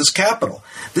Jerusalem as its capital.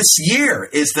 This year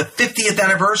is the 50th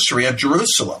anniversary of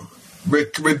Jerusalem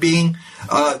being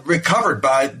recovered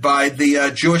by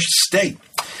the Jewish state.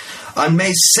 On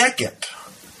May 2nd,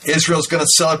 Israel's going to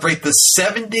celebrate the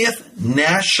 70th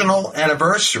national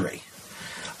anniversary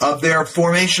of their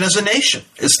formation as a nation.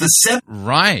 It's the 7th.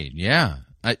 Right, yeah.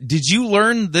 Did you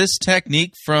learn this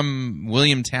technique from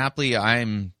William Tapley?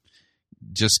 I'm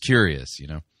just curious,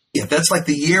 Yeah, that's like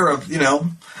the year of,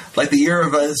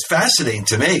 it's fascinating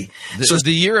to me.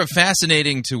 The year of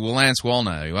fascinating to Lance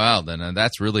Wallnau. Well, then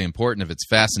that's really important if it's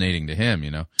fascinating to him,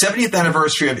 70th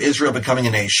anniversary of Israel becoming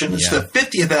a nation. It's the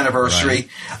 50th anniversary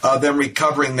of them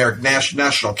recovering their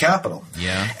national capital.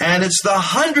 Yeah. And it's the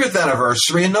 100th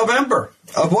anniversary in November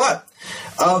of what?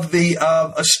 Of the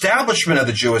establishment of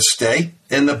the Jewish state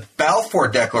in the Balfour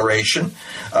Declaration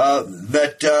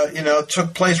that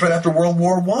took place right after World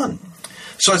War I.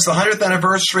 So it's the 100th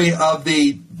anniversary of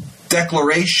the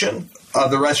declaration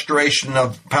of the restoration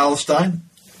of Palestine,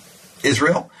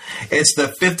 Israel. It's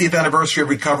the 50th anniversary of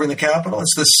recovering the capital.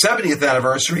 It's the 70th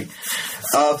anniversary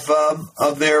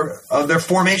of their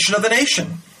formation of the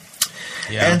nation.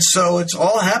 Yeah. And so it's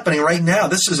all happening right now.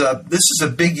 This is a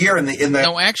big year in the.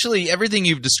 No, actually, everything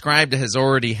you've described has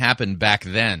already happened back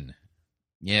then,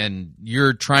 and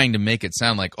you're trying to make it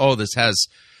sound like, oh, this has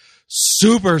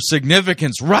super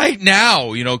significance right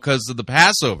now, because of the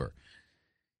Passover,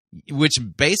 which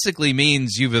basically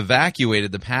means you've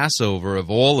evacuated the Passover of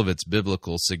all of its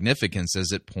biblical significance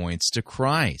as it points to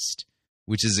Christ,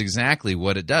 which is exactly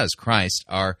what it does. Christ,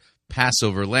 our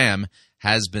Passover lamb,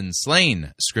 has been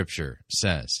slain, Scripture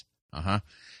says.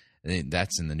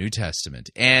 That's in the New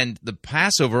Testament. And the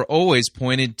Passover always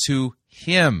pointed to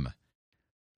him.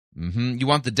 You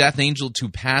want the death angel to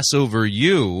pass over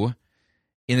you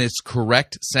in its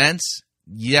correct sense?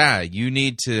 Yeah, you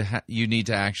need to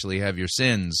actually have your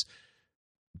sins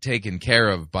taken care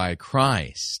of by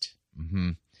Christ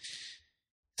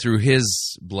through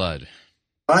his blood.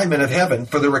 Alignment of heaven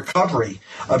for the recovery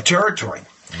of territory.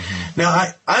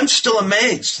 Now, I'm still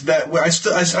amazed that I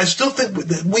still think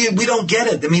that we don't get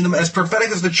it. I mean, as prophetic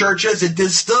as the church is, it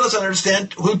still doesn't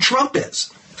understand who Trump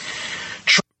is.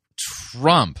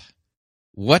 Trump?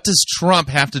 What does Trump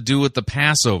have to do with the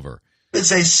Passover?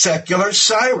 It's a secular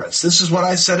Cyrus. This is what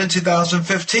I said in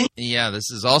 2015. Yeah, this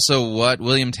is also what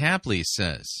William Tapley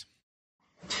says.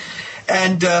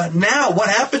 And now, what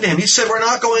happened to him? He said, we're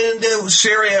not going into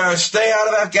Syria, stay out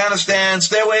of Afghanistan,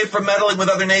 stay away from meddling with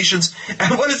other nations.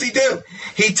 And what does he do?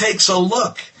 He takes a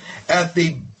look at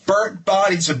the burnt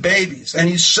bodies of babies, and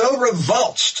he's so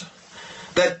revulsed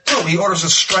that, boom, he orders a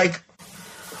strike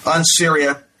on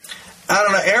Syria out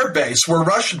on an air base where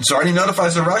Russians are, and he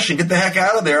notifies the Russian, get the heck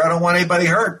out of there, I don't want anybody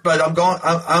hurt, but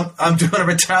I'm doing a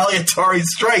retaliatory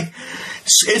strike.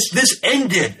 This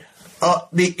ended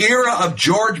the era of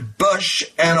George Bush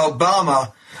and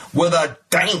Obama with a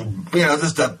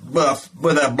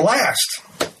with a blast.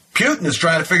 Putin is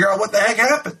trying to figure out what the heck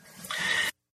happened.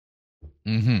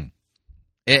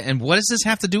 And what does this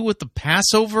have to do with the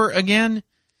Passover again?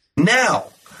 Now,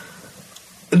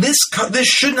 this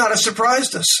should not have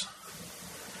surprised us.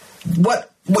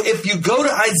 What if you go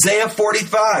to Isaiah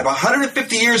 45,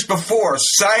 150 years before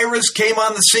Cyrus came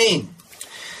on the scene?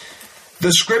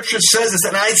 The scripture says this,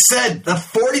 and I said, the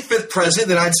 45th president of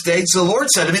the United States, the Lord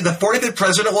said to me, the 45th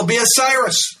president will be a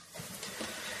Cyrus.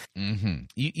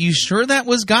 You sure that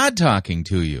was God talking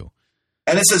to you?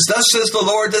 And it says, thus says the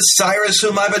Lord to Cyrus,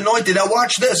 whom I've anointed. Now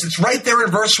watch this. It's right there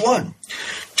in verse 1.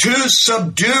 To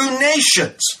subdue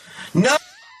nations. No.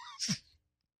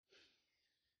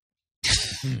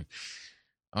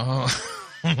 Oh,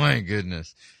 my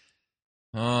goodness.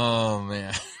 Oh,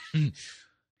 man.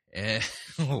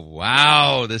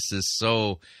 Wow, this is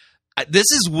so...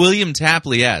 This is William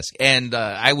Tapley-esque, and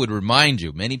I would remind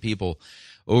you, many people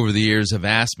over the years have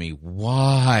asked me,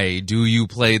 why do you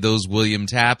play those William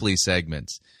Tapley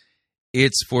segments?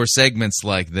 It's for segments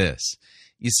like this.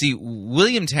 You see,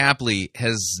 William Tapley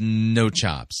has no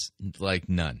chops, like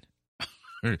none.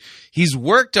 He's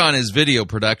worked on his video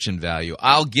production value.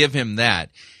 I'll give him that.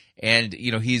 And,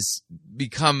 you know, he's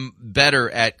become better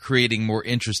at creating more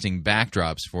interesting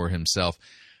backdrops for himself.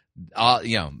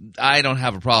 You know, I don't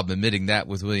have a problem admitting that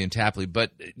with William Tapley,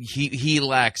 but he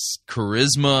lacks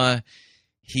charisma.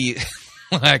 He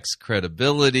lacks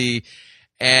credibility.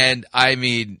 And, I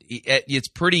mean, it's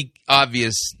pretty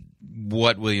obvious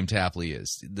what William Tapley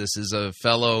is. This is a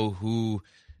fellow who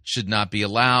should not be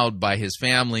allowed by his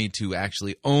family to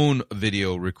actually own a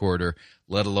video recorder,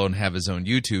 let alone have his own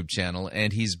YouTube channel.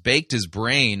 And he's baked his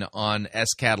brain on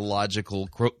eschatological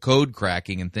code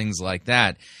cracking and things like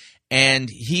that. And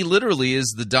he literally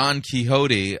is the Don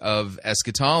Quixote of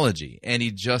eschatology. And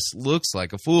he just looks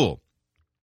like a fool.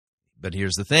 But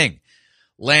here's the thing.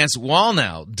 Lance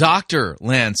Wallnau, Dr.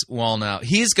 Lance Wallnau,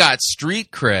 he's got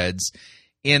street creds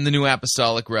in the New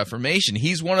Apostolic Reformation.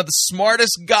 He's one of the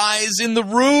smartest guys in the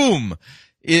room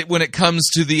when it comes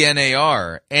to the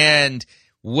NAR. And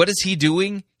what is he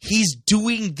doing? He's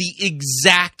doing the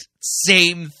exact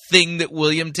same thing that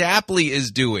William Tapley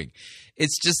is doing.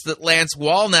 It's just that Lance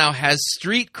Wallnau has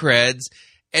street creds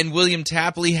and William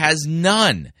Tapley has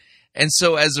none. And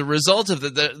so as a result of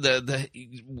the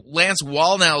Lance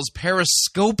Wallnau's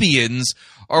Periscopians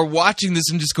are watching this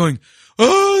and just going,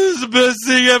 oh, this is the best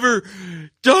thing ever.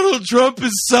 Donald Trump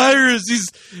is Cyrus.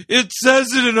 It says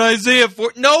it in Isaiah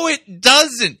 4. No, it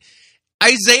doesn't.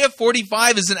 Isaiah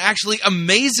 45 is an actually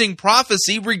amazing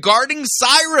prophecy regarding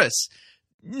Cyrus,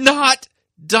 not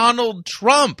Donald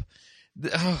Trump.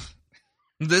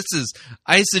 This is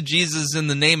eisegesis in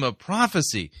the name of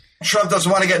prophecy. Trump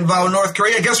doesn't want to get involved in North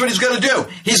Korea. Guess what he's going to do?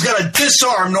 He's going to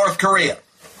disarm North Korea.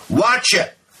 Watch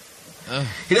it.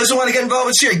 He doesn't want to get involved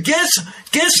with Syria. Guess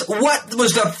what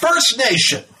was the first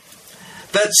nation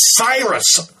that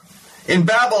Cyrus in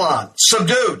Babylon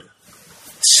subdued?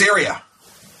 Syria.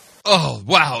 Oh,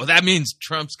 wow. That means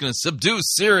Trump's going to subdue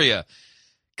Syria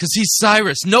because he's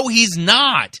Cyrus. No, he's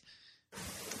not.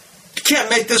 You can't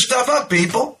make this stuff up,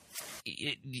 people.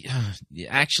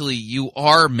 Actually, you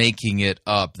are making it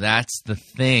up. That's the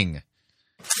thing.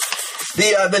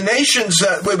 The nations,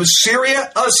 it was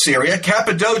Syria, Assyria,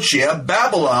 Cappadocia,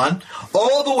 Babylon,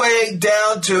 all the way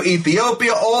down to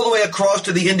Ethiopia, all the way across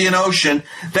to the Indian Ocean.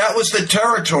 That was the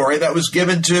territory that was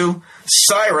given to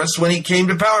Cyrus when he came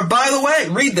to power. By the way,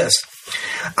 read this.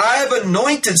 I have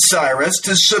anointed Cyrus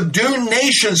to subdue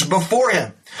nations before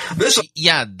him.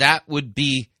 Yeah, that would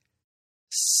be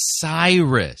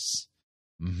Cyrus.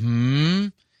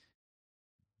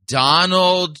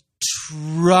 Donald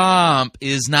Trump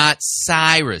is not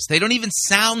Cyrus. They don't even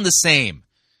sound the same.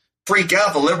 Freak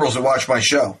out the liberals that watch my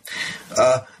show.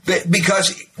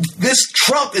 Because this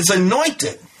Trump is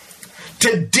anointed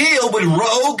to deal with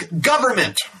rogue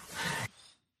government.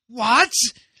 What?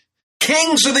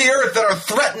 Kings of the earth that are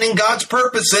threatening God's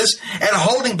purposes and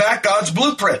holding back God's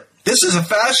blueprint. This is a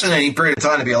fascinating period of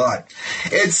time to be alive.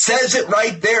 It says it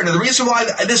right there. Now, the reason why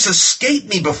this escaped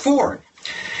me before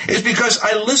is because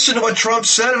I listened to what Trump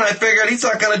said and I figured he's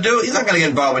not going to get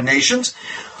involved with nations.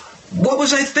 What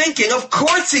was I thinking? Of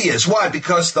course he is. Why?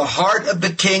 Because the heart of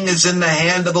the king is in the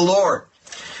hand of the Lord.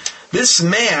 This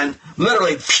man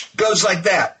literally goes like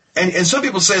that. And some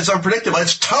people say it's unpredictable.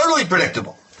 It's totally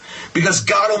predictable because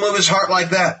God will move his heart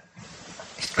like that.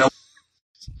 Now,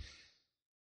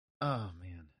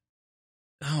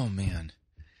 oh, man.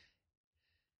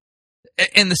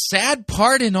 And the sad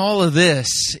part in all of this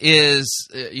is,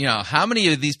 how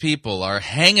many of these people are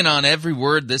hanging on every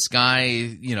word this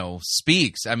guy,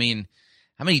 speaks? I mean,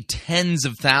 how many tens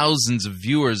of thousands of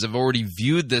viewers have already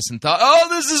viewed this and thought, oh,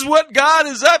 this is what God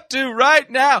is up to right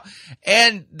now?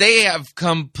 And they have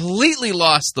completely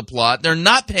lost the plot. They're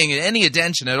not paying any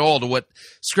attention at all to what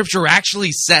Scripture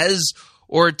actually says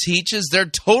or teaches. They're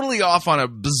totally off on a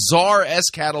bizarre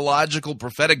eschatological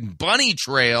prophetic bunny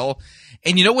trail.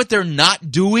 And you know what they're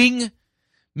not doing?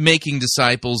 Making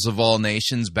disciples of all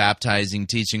nations, baptizing,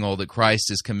 teaching all that Christ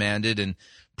has commanded, and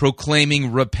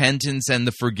proclaiming repentance and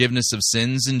the forgiveness of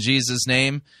sins in Jesus'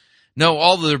 name. No,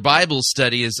 all their Bible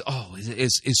study is,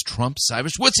 is Trump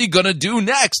Cyrus? What's he going to do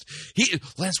next?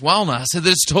 Lance Wallnau said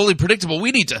that it's totally predictable.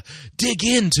 We need to dig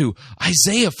into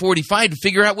Isaiah 45 to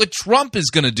figure out what Trump is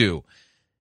going to do.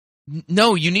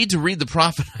 No, you need to read the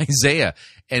prophet Isaiah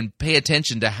and pay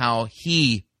attention to how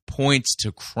he points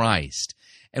to Christ.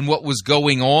 And what was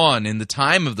going on in the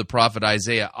time of the prophet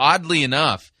Isaiah, oddly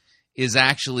enough, is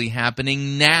actually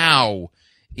happening now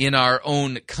in our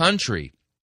own country.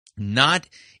 Not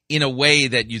in a way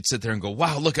that you'd sit there and go,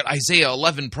 wow, look at Isaiah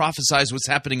 11 prophesies what's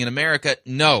happening in America.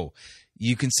 No,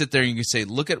 you can sit there and you can say,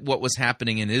 look at what was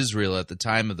happening in Israel at the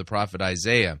time of the prophet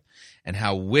Isaiah and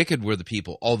how wicked were the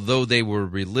people, although they were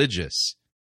religious,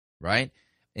 right?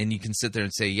 And you can sit there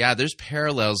and say, yeah, there's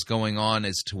parallels going on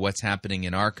as to what's happening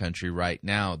in our country right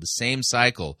now. The same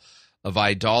cycle of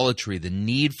idolatry, the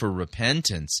need for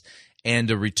repentance, and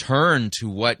a return to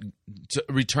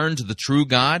the true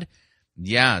God.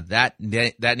 Yeah, that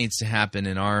needs to happen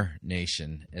in our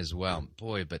nation as well.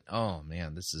 Boy, but oh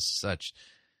man, this is such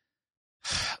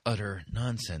utter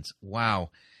nonsense. Wow.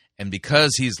 And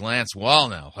because he's Lance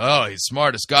Wallnau, he's the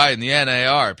smartest guy in the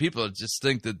NAR, people just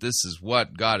think that this is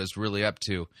what God is really up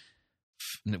to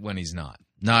when he's not.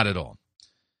 Not at all.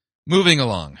 Moving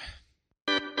along.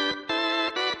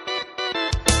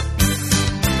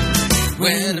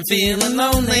 When I'm feeling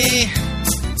lonely,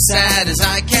 sad as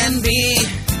I can be,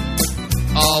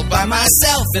 all by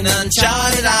myself in an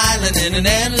uncharted island in an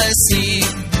endless sea.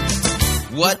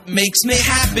 What makes me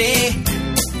happy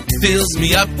fills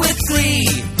me up with glee.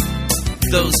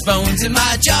 Those bones in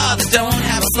my jaw that don't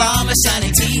have a flaw, my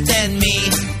shiny teeth and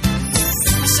me.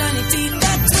 My shiny teeth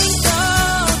that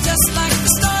twinkle just like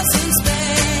the stars in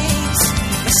space.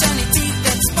 My shiny teeth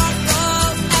that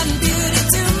sparkle adding beauty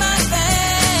to my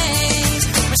face.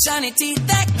 My shiny teeth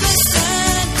that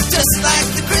glisten just like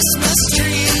the Christmas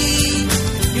tree.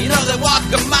 You know they walk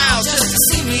a mile just to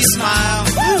see me smile.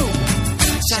 Woo!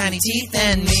 Shiny teeth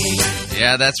and me.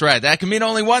 Yeah, that's right. That can mean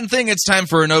only one thing. It's time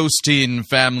for an Osteen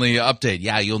family update.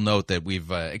 Yeah, you'll note that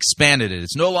we've expanded it.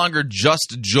 It's no longer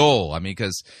just Joel. I mean,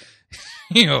 because,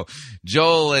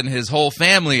 Joel and his whole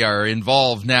family are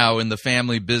involved now in the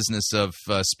family business of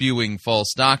spewing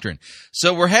false doctrine.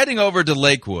 So we're heading over to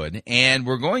Lakewood, and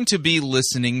we're going to be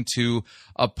listening to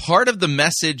a part of the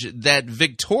message that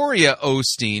Victoria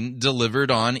Osteen delivered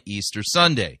on Easter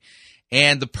Sunday.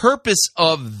 And the purpose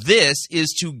of this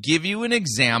is to give you an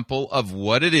example of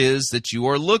what it is that you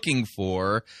are looking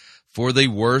for the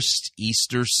worst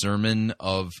Easter sermon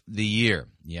of the year.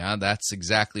 Yeah, that's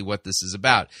exactly what this is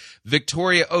about.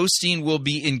 Victoria Osteen will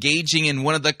be engaging in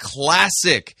one of the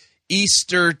classic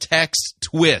Easter text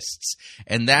twists,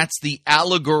 and that's the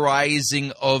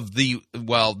allegorizing of the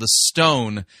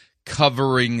stone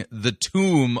covering the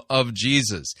tomb of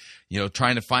Jesus.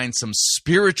 Trying to find some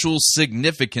spiritual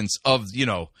significance of,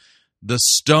 the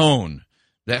stone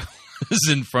that was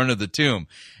in front of the tomb.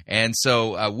 And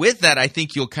so with that, I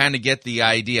think you'll kind of get the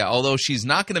idea. Although she's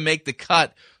not going to make the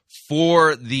cut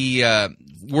for the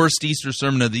worst Easter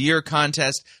sermon of the year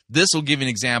contest, this will give you an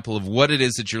example of what it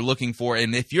is that you're looking for.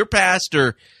 And if your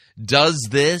pastor does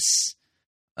this,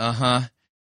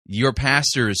 your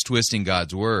pastor is twisting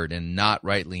God's word and not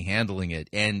rightly handling it.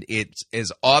 And it's as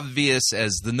obvious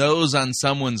as the nose on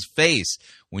someone's face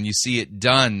when you see it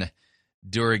done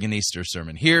during an Easter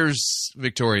sermon. Here's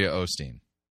Victoria Osteen.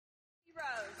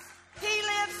 He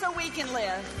lives so we can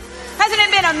live. Hasn't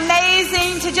it been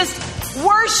amazing to just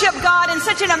worship God in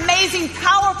such an amazing,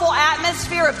 powerful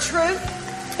atmosphere of truth?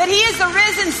 That He is the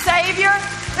risen Savior.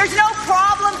 There's no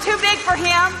problem too big for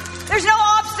Him. There's no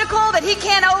obstacle that He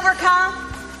can't overcome.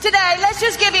 Today, let's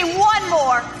just give Him one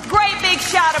more great big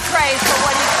shout of praise for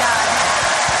what He's done.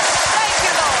 Thank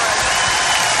you, Lord.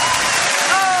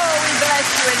 Oh, we bless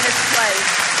You in this place.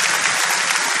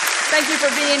 Thank you for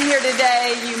being here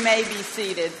today. You may be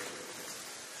seated.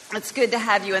 It's good to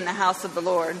have you in the house of the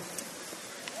Lord.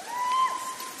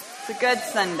 It's a good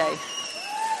Sunday.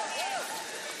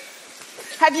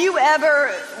 Have you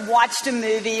ever watched a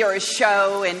movie or a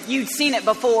show and you'd seen it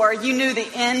before, you knew the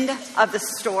end of the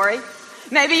story?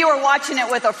 Maybe you were watching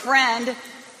it with a friend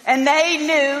and they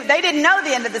didn't know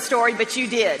the end of the story, but you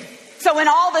did. So when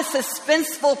all the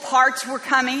suspenseful parts were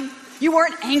coming, you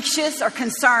weren't anxious or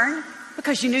concerned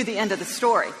because you knew the end of the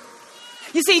story.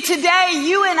 You see, today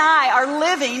you and I are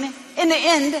living in the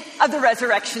end of the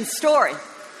resurrection story.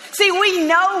 See, we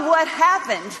know what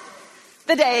happened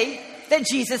the day that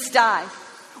Jesus died.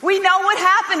 We know what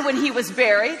happened when He was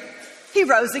buried. He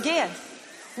rose again.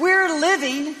 We're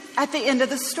living at the end of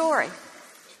the story.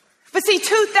 But see,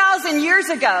 2,000 years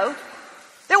ago,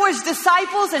 there was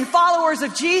disciples and followers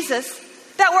of Jesus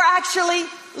that were actually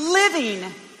living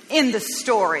in the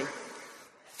story.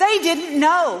 They didn't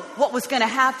know what was going to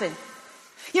happen.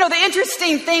 You know, the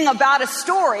interesting thing about a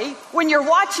story, when you're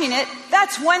watching it,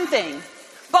 that's one thing.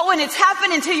 But when it's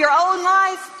happening to your own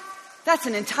life, that's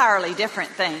an entirely different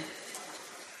thing.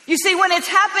 You see, when it's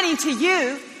happening to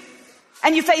you,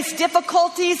 and you face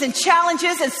difficulties and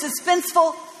challenges and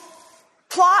suspenseful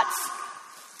plots,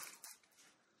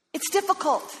 it's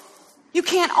difficult. You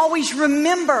can't always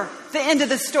remember the end of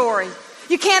the story.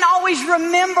 You can't always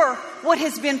remember what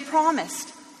has been promised.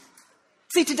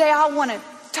 See, today I want to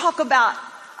talk about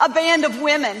a band of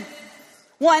women.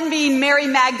 One being Mary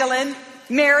Magdalene,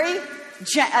 Mary,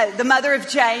 the mother of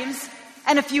James,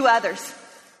 and a few others.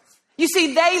 You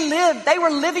see, they were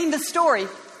living the story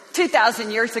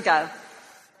 2,000 years ago.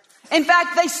 In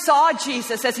fact, they saw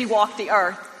Jesus as he walked the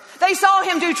earth. They saw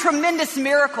him do tremendous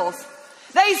miracles.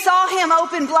 They saw him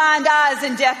open blind eyes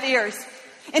and deaf ears.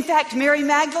 In fact, Mary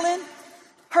Magdalene,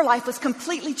 her life was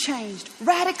completely changed,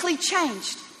 radically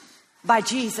changed by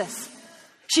Jesus.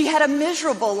 She had a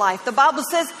miserable life. The Bible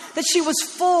says that she was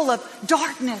full of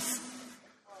darkness.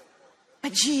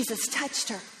 But Jesus touched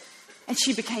her and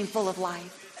she became full of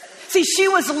life. See, she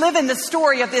was living the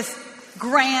story of this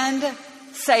grand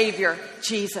Savior,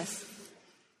 Jesus.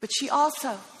 But she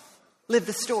also lived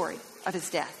the story of his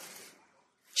death.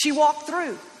 She walked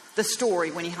through the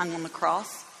story when he hung on the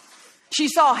cross. She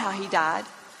saw how he died,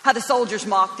 how the soldiers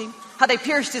mocked him, how they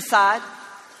pierced his side.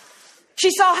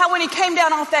 She saw how when he came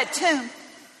down off that tomb,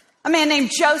 a man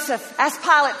named Joseph asked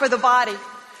Pilate for the body,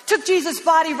 took Jesus'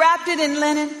 body, wrapped it in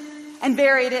linen, and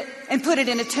buried it and put it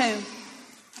in a tomb.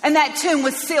 And that tomb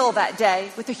was sealed that day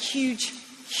with a huge,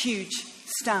 huge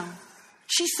stone.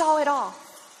 She saw it all.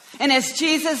 And as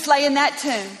Jesus lay in that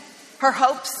tomb, her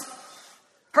hopes,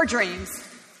 her dreams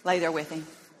lay there with him.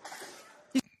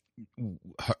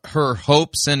 Her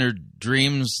hopes and her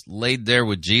dreams laid there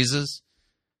with Jesus?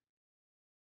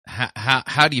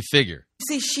 How do you figure?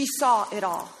 See, she saw it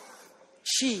all.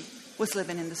 She was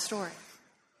living in the story.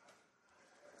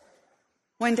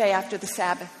 One day after the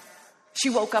Sabbath, she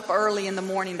woke up early in the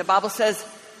morning. The Bible says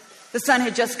the sun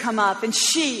had just come up, and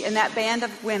she and that band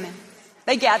of women,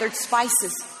 they gathered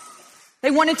spices. They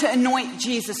wanted to anoint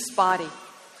Jesus' body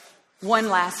one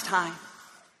last time.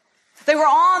 They were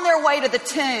on their way to the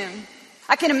tomb.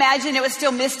 I can imagine it was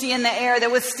still misty in the air.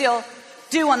 There was still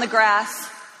dew on the grass.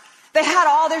 They had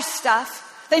all their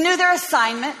stuff. They knew their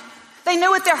assignment. They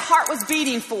knew what their heart was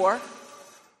beating for.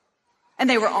 And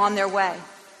they were on their way.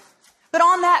 But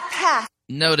on that path...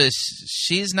 Notice,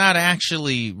 she's not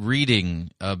actually reading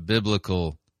a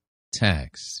biblical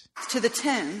text. To the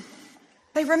tomb,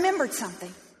 they remembered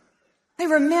something. They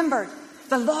remembered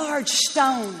the large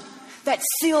stone that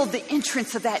sealed the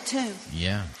entrance of that tomb.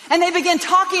 Yeah. And they began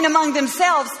talking among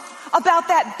themselves about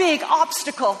that big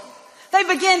obstacle. They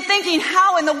began thinking,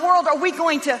 how in the world are we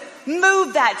going to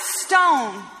move that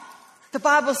stone? The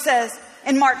Bible says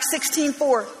in Mark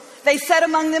 16:4, they said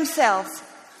among themselves,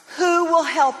 who will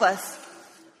help us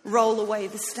roll away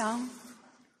the stone?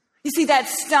 You see, that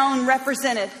stone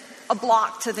represented a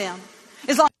block to them.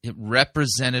 It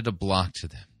represented a block to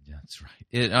them. That's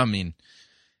right.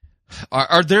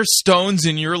 Are there stones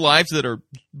in your life that are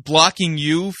blocking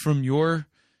you from your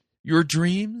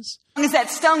dreams? As long as that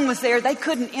stone was there, they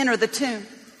couldn't enter the tomb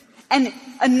and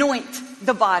anoint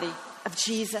the body of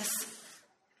Jesus.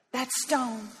 That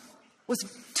stone was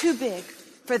too big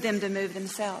for them to move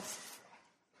themselves.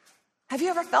 Have you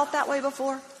ever felt that way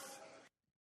before?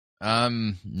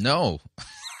 No.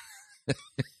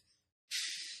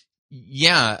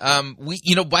 Yeah.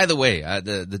 By the way,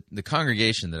 the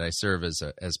congregation that I serve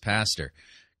as pastor,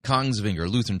 Kongsvinger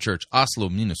Lutheran Church, Oslo,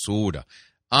 Minnesota,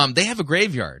 they have a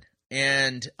graveyard.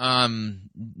 And,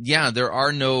 there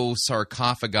are no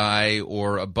sarcophagi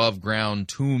or above ground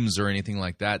tombs or anything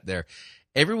like that there.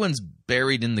 Everyone's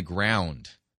buried in the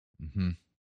ground. Mm-hmm.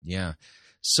 Yeah.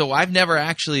 So I've never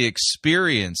actually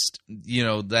experienced,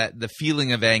 that the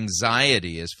feeling of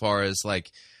anxiety as far as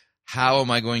like, how am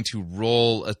I going to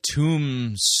roll a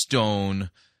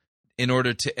tombstone in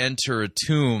order to enter a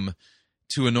tomb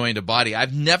to anoint a body?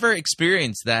 I've never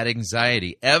experienced that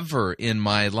anxiety ever in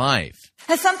my life.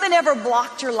 Has something ever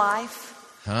blocked your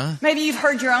life? Huh? Maybe you've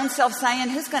heard your own self saying,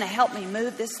 who's going to help me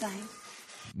move this thing?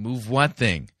 Move what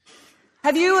thing?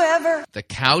 Have you ever... The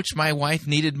couch my wife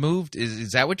needed moved?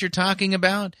 Is that what you're talking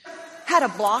about? Had a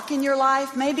block in your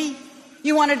life? Maybe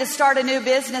you wanted to start a new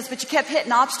business, but you kept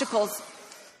hitting obstacles,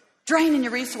 draining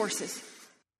your resources.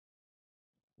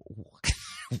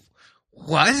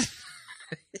 What?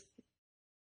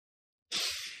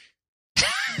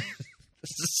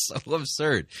 This is so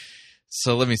absurd.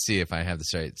 So let me see if I have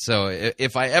this right. So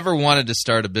if I ever wanted to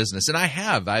start a business, and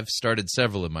I've started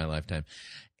several in my lifetime,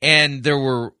 and there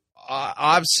were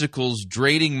obstacles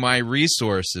draining my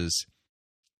resources.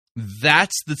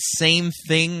 That's the same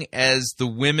thing as the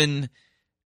women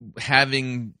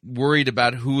having worried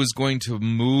about who was going to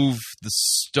move the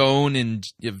stone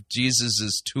of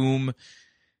Jesus' tomb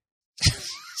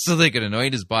so they could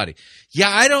anoint his body. Yeah,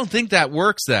 I don't think that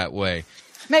works that way.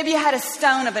 Maybe you had a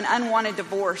stone of an unwanted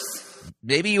divorce.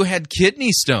 Maybe you had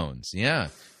kidney stones, yeah.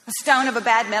 A stone of a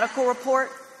bad medical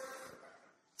report.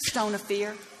 Stone of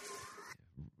fear.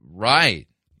 Right,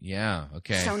 yeah,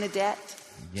 okay. Stone of debt.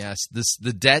 Yes,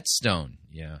 the debt stone,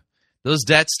 yeah. Those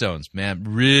debt stones, man,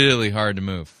 really hard to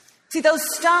move. See, those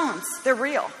stones, they're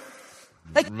real.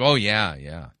 Oh,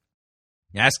 yeah.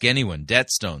 Ask anyone.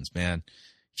 Debt stones, man.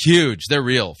 Huge. They're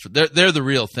real. They're the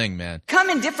real thing, man.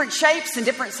 Come in different shapes and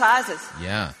different sizes.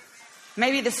 Yeah.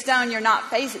 Maybe the stone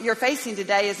you're facing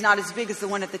today is not as big as the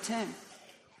one at the tomb.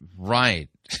 Right.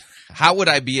 How would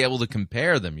I be able to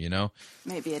compare them, you know?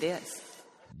 Maybe it is.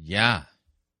 Yeah.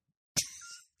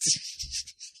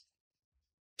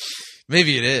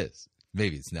 Maybe it is.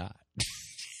 Maybe it's not.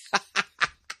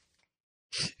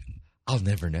 I'll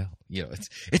never know. You know,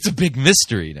 it's a big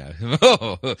mystery now.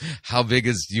 Oh, how big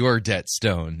is your debt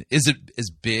stone? Is it as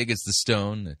big as the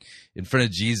stone in front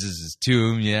of Jesus'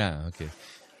 tomb? Yeah, okay.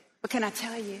 But can I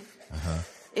tell you?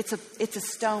 It's a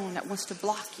stone that wants to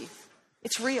block you.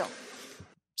 It's real.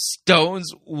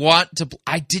 Stones want to...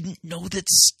 I didn't know that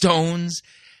stones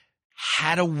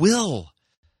had a will.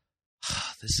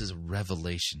 This is a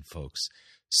revelation, folks.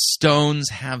 Stones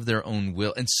have their own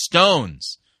will. And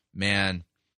stones, man,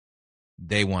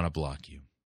 they want to block you.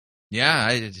 Yeah,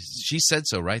 she said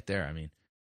so right there. I mean,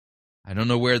 I don't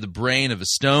know where the brain of a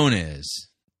stone is,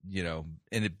 you know,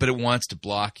 but it wants to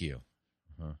block you.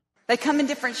 They come in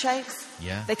different shapes.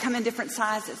 Yeah. They come in different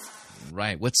sizes.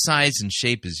 Right. What size and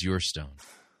shape is your stone?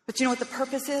 But you know what the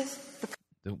purpose is?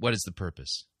 What is the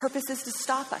purpose? Purpose is to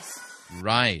stop us.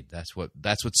 Right. That's what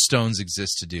stones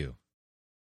exist to do.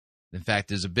 In fact,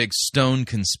 there's a big stone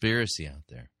conspiracy out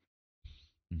there.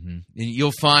 And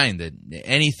you'll find that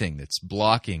anything that's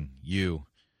blocking you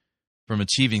from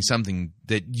achieving something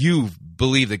that you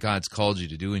believe that God's called you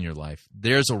to do in your life,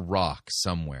 there's a rock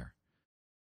somewhere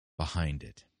behind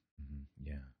it.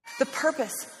 Yeah. The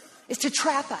purpose is to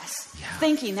trap us,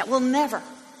 thinking that we'll never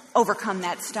overcome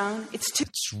that stone.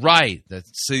 That's right.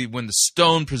 See, when the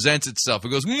stone presents itself, it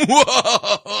goes,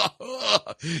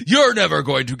 "You're never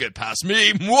going to get past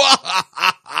me.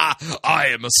 I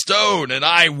am a stone, and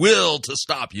I will to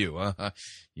stop you."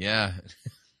 Yeah.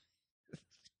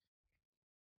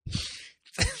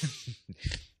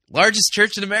 Largest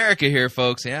church in America here,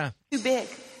 folks. Yeah. Too big.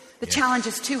 The challenge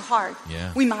is too hard.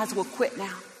 Yeah. We might as well quit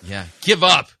now. Yeah. Give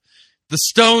up. The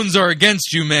stones are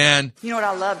against you, man. You know what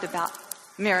I loved about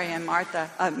Mary and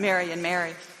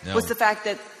Mary was the fact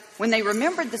that when they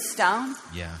remembered the stone,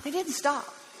 they didn't stop.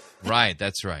 Right,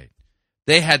 that's right.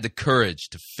 They had the courage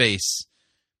to face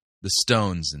the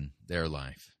stones in their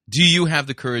life. Do you have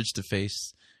the courage to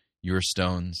face your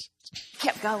stones?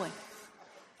 Kept going.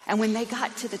 And when they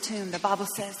got to the tomb, the Bible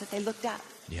says that they looked up.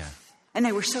 Yeah. And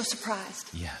they were so surprised.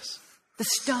 Yes. The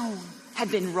stone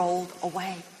had been rolled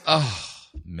away. Oh,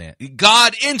 man.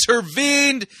 God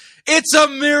intervened. It's a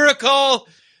miracle.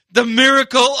 The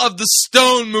miracle of the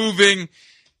stone moving.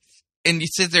 And you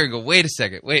sit there and go, wait a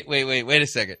second. Wait a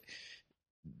second.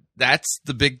 That's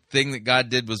the big thing that God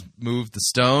did, was move the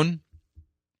stone?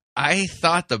 I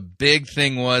thought the big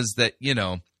thing was that, you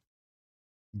know,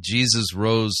 Jesus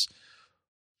rose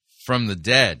from the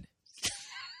dead.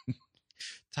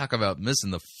 Talk about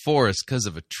missing the forest because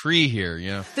of a tree here, you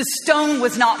know. The stone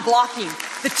was not blocking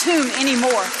the tomb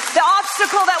anymore. The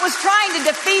obstacle that was trying to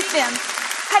defeat them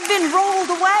had been rolled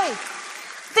away.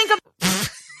 Think of...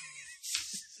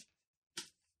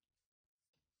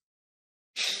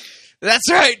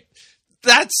 That's right.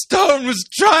 That stone was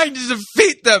trying to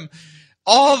defeat them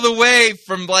all the way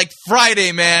from like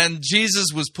Friday, man. Jesus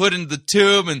was put into the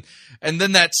tomb, and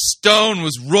then that stone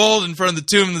was rolled in front of the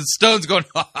tomb, and the stone's going,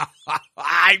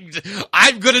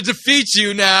 I'm going to defeat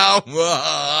you now.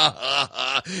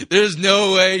 There's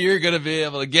no way you're going to be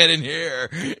able to get in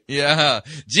here. Yeah.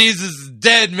 Jesus is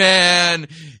dead, man.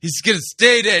 He's going to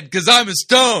stay dead because I'm a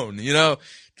stone, you know.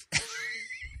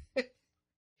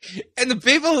 And the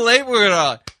people who labored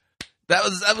on, that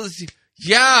was,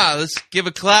 yeah, let's give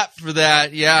a clap for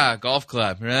that. Yeah, golf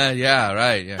clap. Yeah,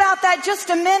 right. Yeah. About that just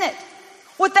a minute.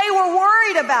 What they were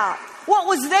worried about, what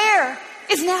was there,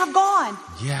 is now gone.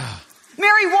 Yeah.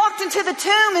 Mary walked into the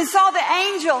tomb and saw the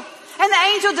angel, and the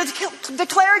angel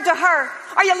declared to her,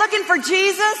 "Are you looking for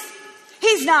Jesus?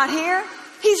 He's not here.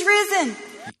 He's risen."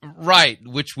 Right,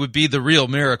 which would be the real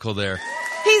miracle there.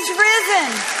 He's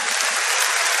risen.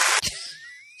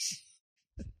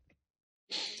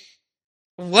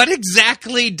 what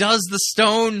exactly does the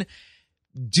stone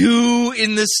do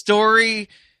in this story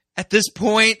at this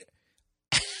point?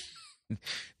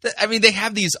 I mean, they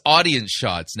have these audience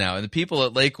shots now, and the people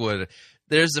at Lakewood,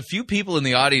 there's a few people in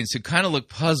the audience who kind of look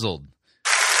puzzled.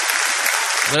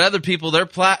 But other people, they're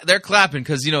clapping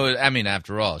because, I mean,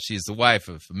 after all, she's the wife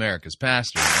of America's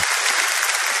pastor.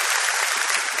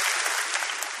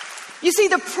 You see,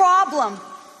 the problem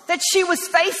that she was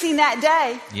facing that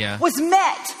day was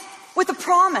met with a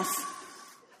promise.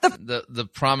 The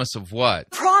promise of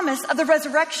what? Promise of the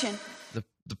resurrection.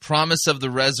 The promise of the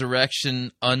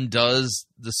resurrection undoes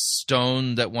the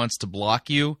stone that wants to block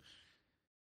you?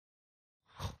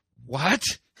 What?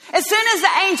 As soon as the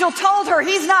angel told her,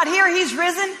 he's not here, he's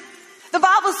risen, the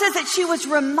Bible says that she was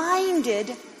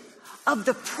reminded of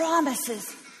the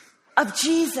promises of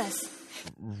Jesus.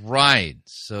 Right.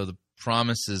 So the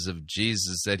promises of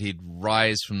Jesus that he'd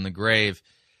rise from the grave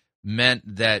meant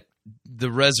that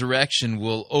the resurrection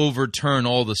will overturn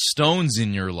all the stones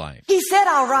in your life. He said,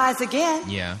 I'll rise again.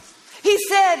 Yeah. He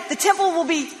said the temple will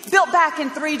be built back in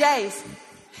 3 days.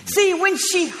 See, when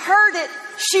she heard it,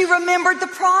 she remembered the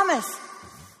promise.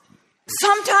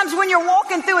 Sometimes when you're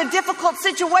walking through a difficult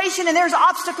situation and there's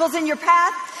obstacles in your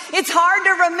path, it's hard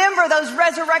to remember those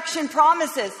resurrection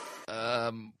promises.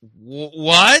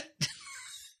 What?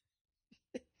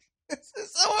 This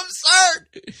is so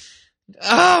absurd.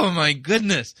 Oh, my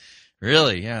goodness.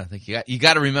 Really? Yeah. I think you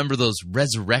got to remember those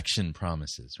resurrection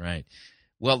promises, right?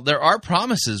 Well, there are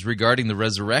promises regarding the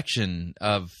resurrection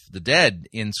of the dead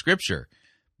in Scripture.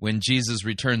 When Jesus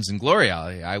returns in glory,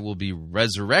 I will be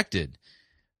resurrected.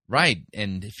 Right.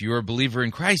 And if you're a believer in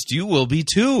Christ, you will be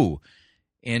too.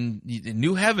 And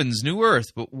new heavens, new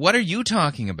earth. But what are you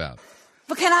talking about?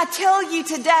 But can I tell you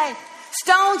today,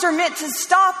 stones are meant to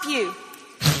stop you.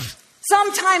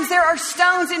 Sometimes there are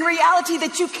stones in reality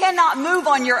that you cannot move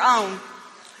on your own.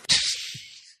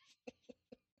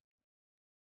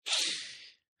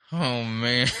 Oh,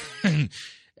 man.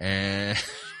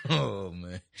 Oh,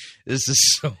 man. This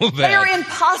is so bad. They're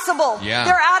impossible. Yeah.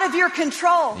 They're out of your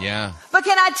control. Yeah. But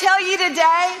can I tell you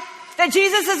today that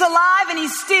Jesus is alive and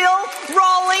he's still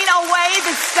rolling away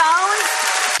the stones?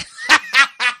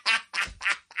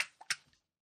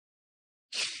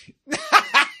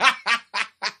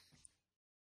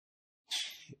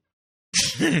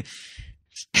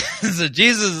 So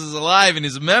Jesus is alive and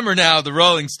he's a member now of the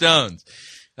Rolling Stones.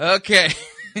 Okay.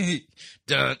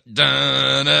 Dun,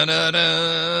 dun, dun, dun,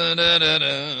 dun, dun, dun,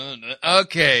 dun.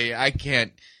 Okay, I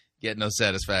can't get no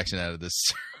satisfaction out of this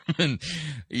sermon.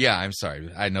 Yeah, I'm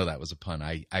sorry. I know that was a pun.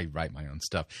 I write my own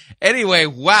stuff. Anyway,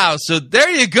 wow. So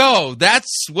there you go.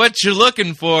 That's what you're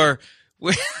looking for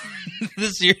with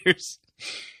this year's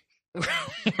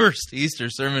worst Easter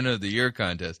Sermon of the Year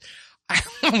contest. I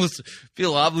almost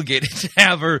feel obligated to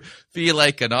have her be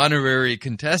like an honorary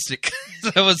contestant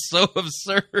because that was so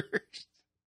absurd.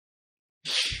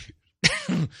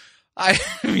 I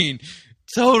mean,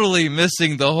 totally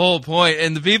missing the whole point.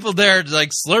 And the people there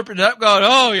like slurping up going,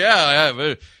 oh, yeah,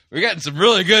 we're getting some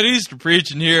really good Easter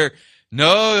preaching here.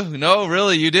 No,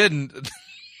 really, you didn't.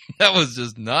 That was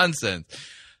just nonsense.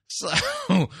 So,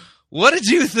 what did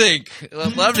you think?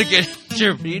 I'd love to get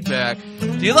your feedback.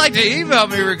 If you'd like to email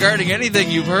me regarding anything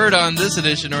you've heard on this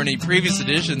edition or any previous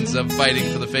editions of Fighting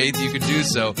for the Faith, you can do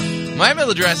so. My email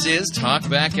address is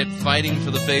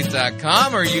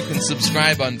talkback@fightingforthefaith.com, or you can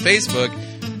subscribe on Facebook,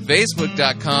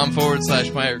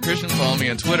 facebook.com/Pirate Christian. Follow me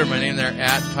on Twitter. My name there,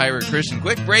 @Pirate Christian.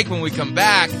 Quick break. When we come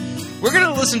back, we're going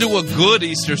to listen to a good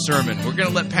Easter sermon. We're going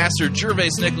to let Pastor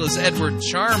Gervase Nicholas Edward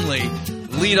Charmley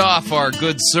lead off our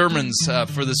good sermons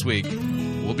for this week.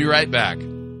 We'll be right back.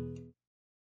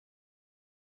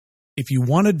 If you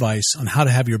want advice on how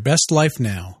to have your best life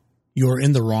now, you're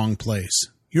in the wrong place.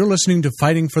 You're listening to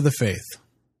Fighting for the Faith.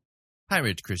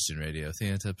 Pirate Christian Radio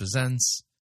Theater presents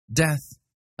Death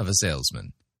of a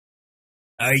Salesman.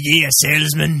 Are ye a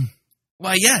salesman?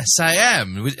 Why, yes, I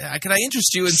am. Can I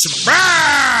interest you in some...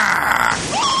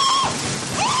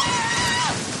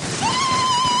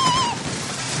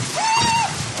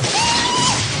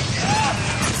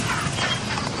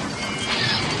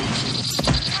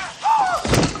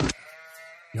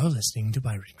 You're listening to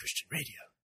Pirate Christian Radio.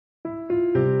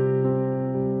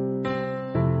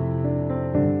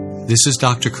 This is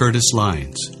Dr. Curtis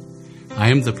Lyons. I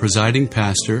am the presiding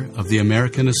pastor of the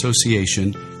American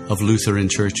Association of Lutheran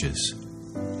Churches.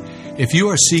 If you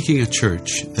are seeking a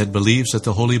church that believes that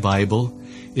the Holy Bible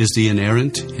is the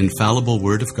inerrant, infallible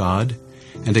Word of God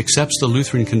and accepts the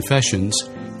Lutheran confessions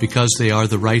because they are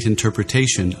the right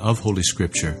interpretation of Holy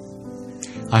Scripture,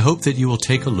 I hope that you will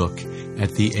take a look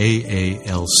at the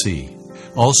AALC.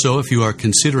 Also, if you are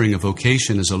considering a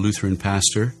vocation as a Lutheran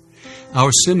pastor,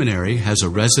 our seminary has a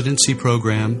residency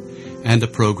program and a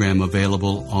program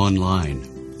available online.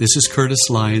 This is Curtis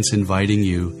Lyons inviting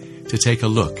you to take a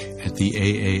look at the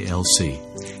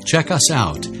AALC. Check us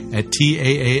out at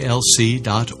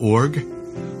taalc.org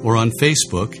or on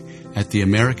Facebook at the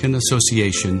American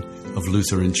Association of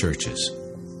Lutheran Churches.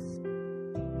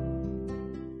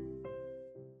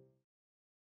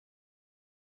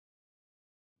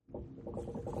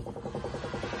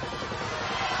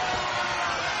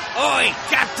 Oi,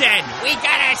 Captain! We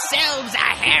got ourselves a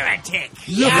heretic!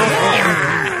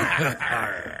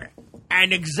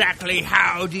 And exactly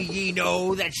how do ye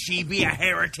know that she be a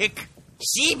heretic?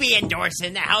 She be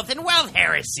endorsing the health and wealth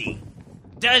heresy.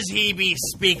 Does he be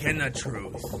speaking the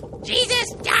truth?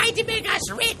 Jesus died to make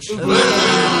us rich.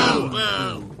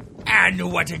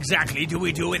 And what exactly do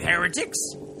we do with heretics?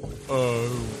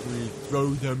 We throw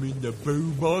them in the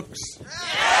boo box.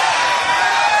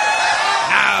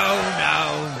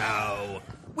 No.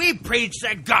 We preach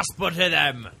the gospel to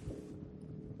them.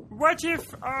 What if,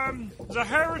 the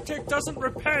heretic doesn't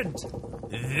repent?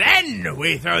 Then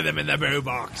we throw them in the boo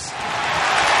box.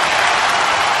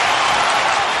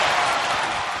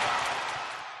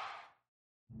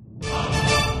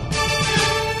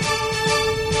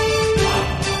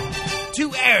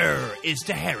 To err is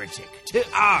to heretic. To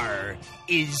R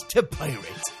is to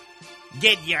pirate.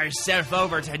 Get yourself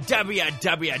over to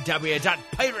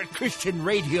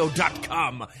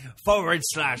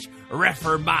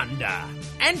www.piratechristianradio.com/Reformanda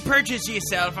and purchase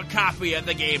yourself a copy of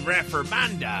the game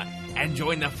Reformanda and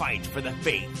join the fight for the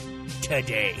faith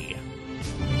today.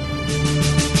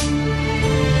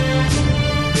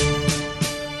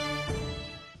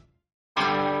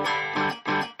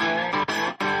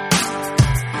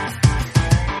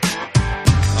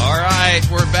 All right,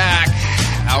 we're back.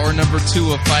 Hour number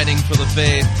 2 of Fighting for the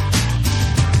Faith.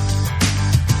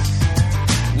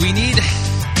 We need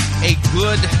a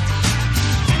good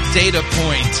data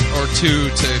point or two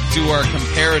to do our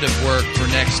comparative work for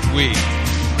next week.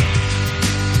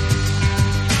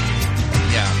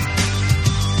 Yeah.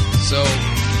 So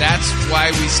that's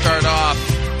why we start off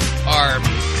our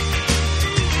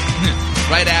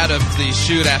right out of the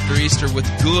chute after Easter with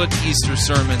good Easter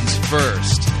sermons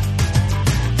first.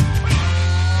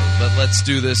 But let's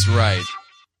do this right.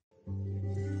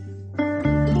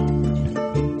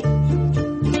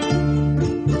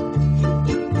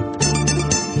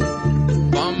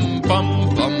 Bum,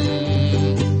 bum, bum.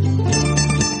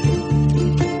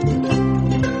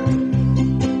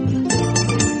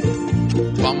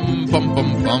 Bum, bum,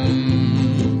 bum, bum.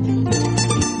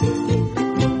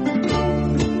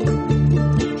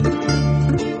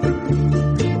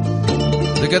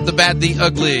 The good, the bad, the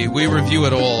ugly. We review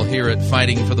it all here at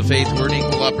Fighting for the Faith. We're an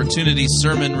equal opportunity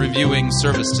sermon reviewing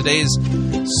service. Today's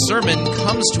sermon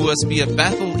comes to us via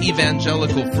Bethel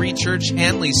Evangelical Free Church,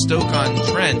 Hanley,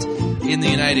 Stoke-on-Trent, in the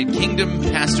United Kingdom.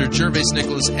 Pastor Gervase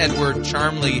Nicholas Edward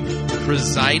Charmley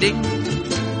presiding.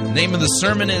 The name of the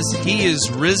sermon is He is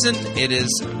Risen. It is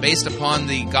based upon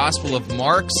the Gospel of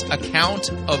Mark's account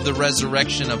of the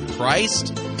resurrection of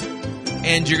Christ.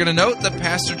 And you're going to note that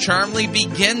Pastor Charmley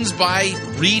begins by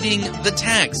reading the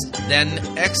text, then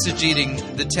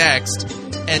exegeting the text.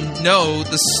 And no,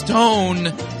 the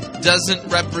stone doesn't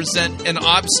represent an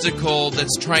obstacle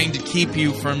that's trying to keep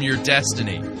you from your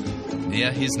destiny.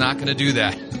 Yeah, he's not going to do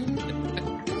that.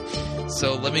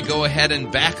 So let me go ahead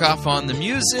and back off on the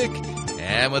music.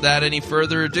 And without any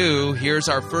further ado, here's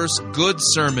our first good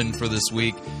sermon for this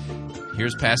week.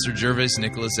 Here's Pastor Gervase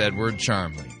Nicholas Edward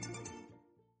Charmley.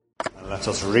 Let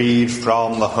us read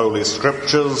from the Holy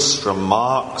Scriptures, from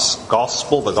Mark's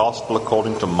Gospel, the Gospel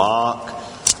according to Mark,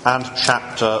 and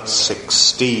chapter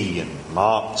 16.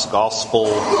 Mark's Gospel,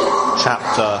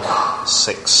 chapter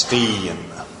 16.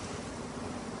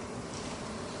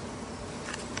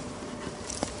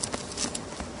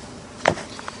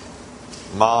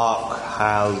 Mark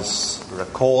has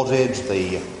recorded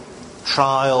the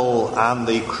trial and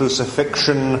the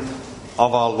crucifixion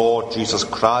of our Lord Jesus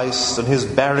Christ and his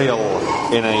burial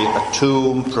in a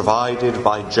tomb provided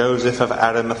by Joseph of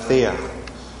Arimathea.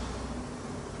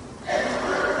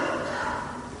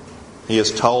 He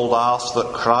has told us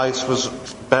that Christ was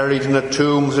buried in a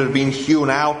tomb that had been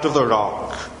hewn out of the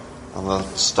rock, and the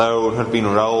stone had been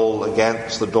rolled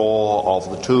against the door of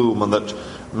the tomb, and that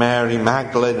Mary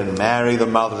Magdalene and Mary, the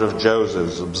mother of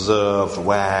Joseph, observed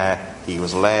where he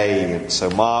was laid.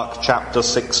 So Mark chapter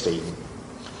 16.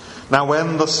 Now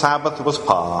when the Sabbath was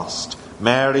past,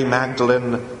 Mary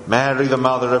Magdalene, Mary the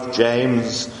mother of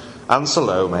James, and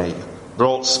Salome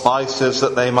brought spices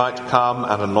that they might come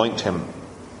and anoint him.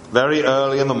 Very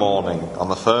early in the morning, on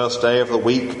the first day of the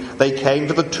week, they came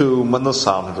to the tomb when the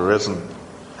sun had risen.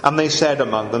 And they said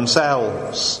among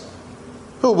themselves,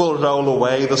 "Who will roll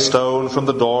away the stone from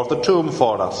the door of the tomb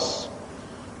for us?"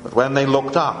 But when they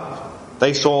looked up,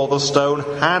 they saw the stone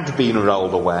had been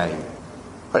rolled away.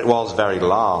 It was very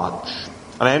large.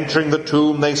 And entering the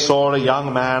tomb, they saw a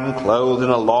young man clothed in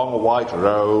a long white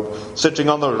robe, sitting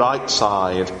on the right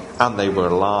side, and they were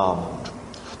alarmed.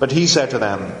 But he said to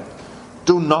them,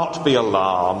 "Do not be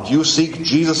alarmed. You seek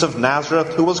Jesus of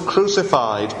Nazareth, who was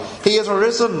crucified. He is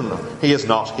risen. He is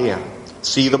not here.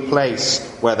 See the place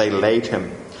where they laid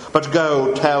him. But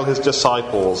go tell his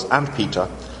disciples and Peter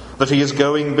that he is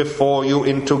going before you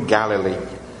into Galilee.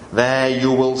 There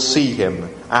you will see him,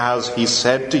 as he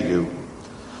said to you."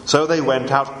 So they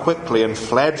went out quickly and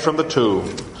fled from the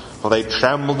tomb, for they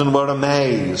trembled and were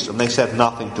amazed, and they said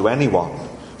nothing to anyone,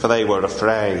 for they were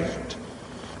afraid.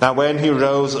 Now when he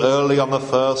rose early on the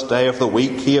first day of the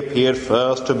week, he appeared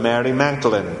first to Mary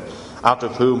Magdalene, out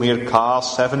of whom he had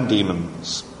cast 7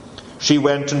 demons. She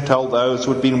went and told those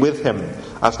who had been with him,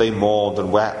 as they mourned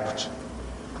and wept.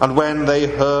 And when they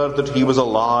heard that he was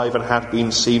alive and had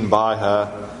been seen by her,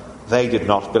 they did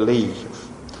not believe.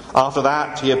 After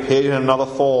that he appeared in another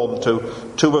form to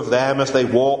 2 of them as they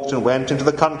walked and went into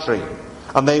the country.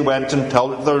 And they went and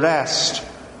told it to the rest,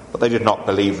 but they did not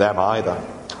believe them either.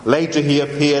 Later he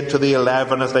appeared to the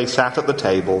 11 as they sat at the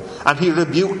table, and he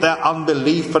rebuked their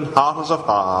unbelief and hardness of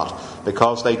heart,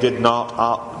 because they did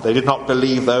not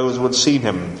believe those who had seen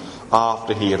him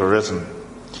after he had arisen.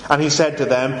 And he said to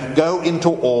them, "Go into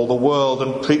all the world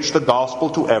and preach the gospel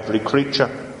to every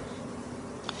creature.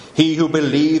 He who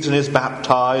believes and is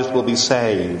baptized will be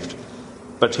saved,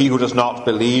 but he who does not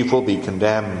believe will be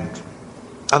condemned.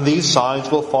 And these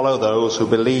signs will follow those who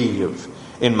believe.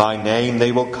 In my name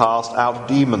they will cast out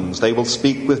demons, they will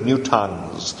speak with new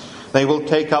tongues, they will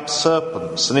take up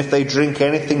serpents, and if they drink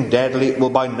anything deadly it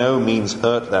will by no means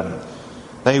hurt them.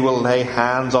 They will lay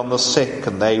hands on the sick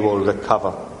and they will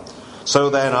recover."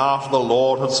 So then, after the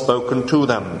Lord had spoken to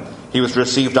them, he was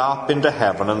received up into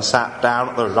heaven and sat down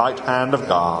at the right hand of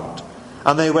God.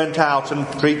 And they went out and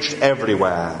preached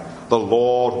everywhere, the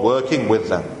Lord working with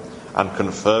them and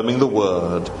confirming the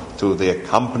word through the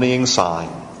accompanying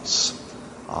signs.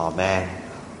 Amen.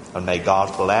 And may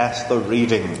God bless the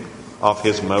reading of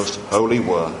his most holy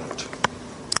word.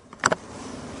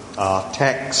 Our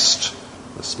text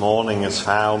this morning is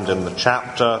found in the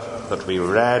chapter that we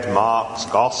read, Mark's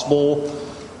Gospel,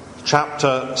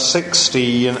 chapter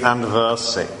 16 and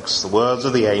verse 6, the words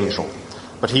of the angel.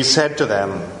 "But he said to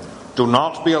them, 'Do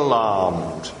not be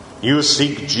alarmed. You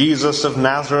seek Jesus of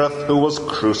Nazareth, who was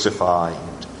crucified.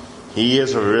 He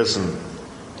is risen.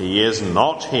 He is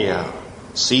not here.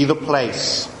 See the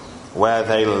place where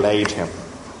they laid him.'"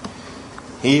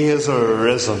 He is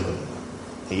risen.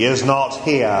 He is not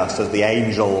here, says the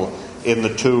angel in the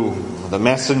tomb, the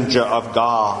messenger of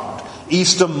God.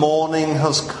 Easter morning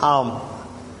has come.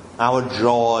 Our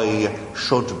joy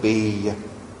should be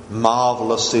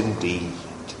marvelous indeed,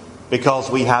 because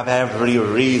we have every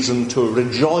reason to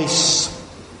rejoice,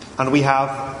 and we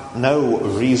have no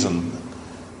reason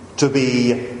to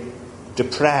be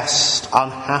depressed,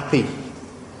 unhappy.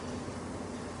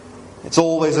 It's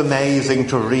always amazing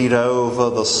to read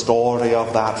over the story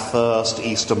of that first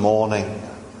Easter morning.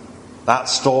 That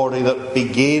story that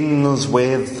begins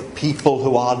with people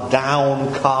who are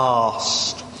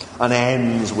downcast and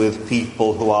ends with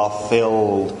people who are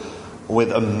filled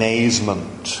with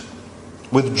amazement,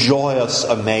 with joyous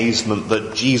amazement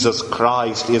that Jesus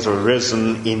Christ is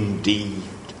risen indeed,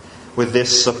 with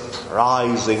this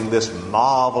surprising, this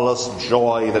marvelous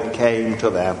joy that came to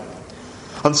them.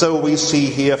 And so we see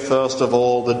here, first of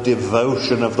all, the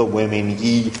devotion of the women.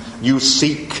 You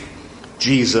seek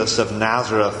Jesus of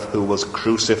Nazareth, who was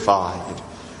crucified.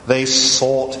 They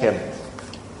sought him.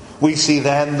 We see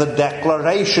then the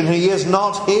declaration, he is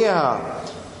not here.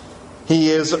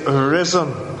 He is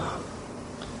risen.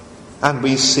 And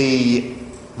we see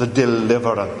the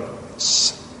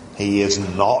deliverance. He is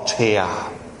not here.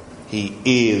 He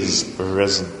is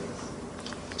risen.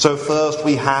 So first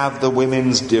we have the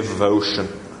women's devotion.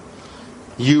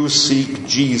 You seek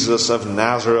Jesus of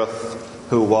Nazareth,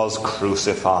 who was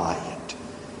crucified.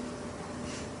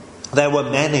 There were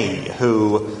many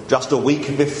who just a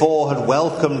week before had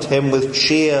welcomed him with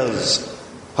cheers.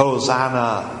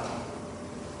 Hosanna,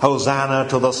 Hosanna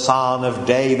to the Son of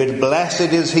David.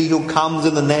 Blessed is he who comes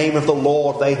in the name of the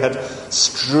Lord. They had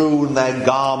strewn their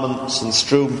garments and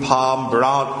strewn palm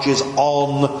branches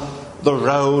on the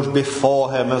road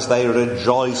before him as they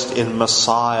rejoiced in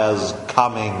Messiah's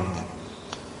coming.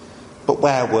 But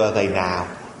where were they now?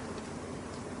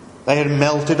 They had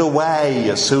melted away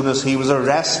as soon as he was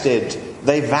arrested.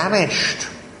 They vanished.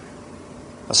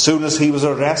 As soon as he was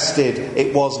arrested,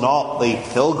 it was not the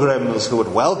pilgrims who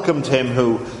had welcomed him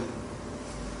who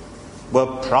were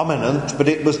prominent, but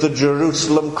it was the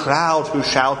Jerusalem crowd who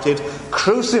shouted,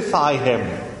 "Crucify him!"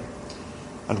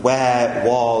 And where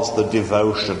was the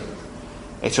devotion?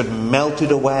 It had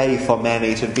melted away for many.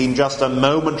 It had been just a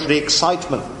momentary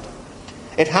excitement.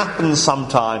 It happens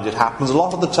sometimes. It happens a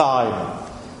lot of the time.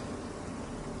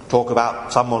 Talk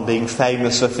about someone being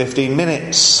famous for 15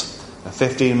 minutes.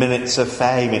 15 minutes of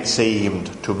fame, it seemed,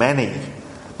 to many.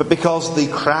 But because the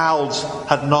crowds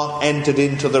had not entered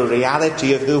into the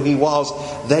reality of who he was,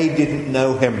 they didn't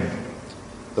know him.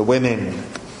 The women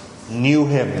knew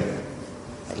him.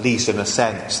 At least in a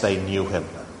sense, they knew him.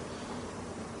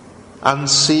 And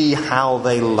see how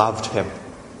they loved him.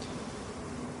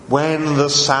 When the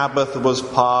Sabbath was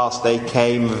past, they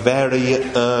came very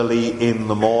early in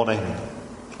the morning.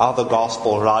 Other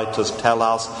gospel writers tell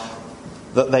us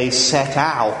that they set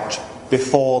out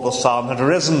before the sun had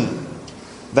risen.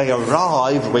 They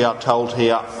arrived, we are told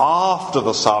here, after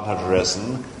the sun had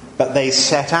risen, but they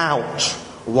set out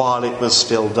while it was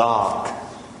still dark.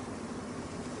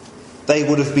 They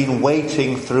would have been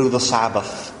waiting through the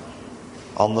Sabbath.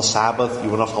 On the Sabbath, you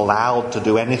were not allowed to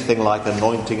do anything like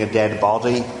anointing a dead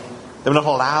body. They were not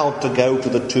allowed to go to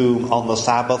the tomb on the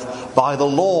Sabbath by the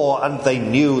law, and they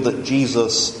knew that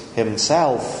Jesus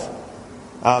himself,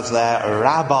 as their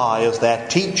rabbi, as their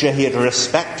teacher, he had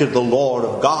respected the law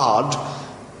of God,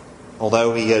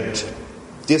 although he had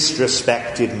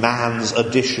disrespected man's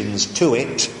additions to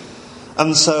it.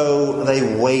 And so they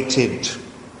waited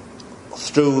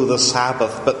through the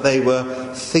Sabbath, but they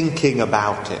were thinking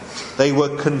about it. They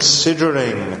were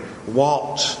considering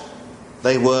what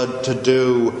they were to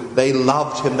do. They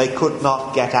loved him. They could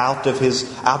not get out of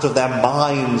their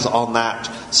minds on that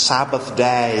Sabbath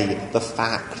day the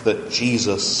fact that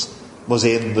Jesus was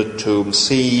in the tomb.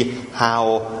 See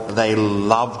how they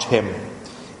loved him,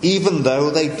 even though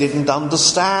they didn't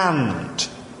understand.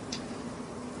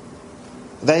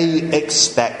 They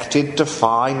expected to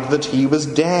find that he was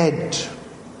dead,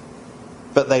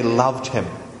 but they loved him,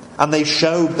 and they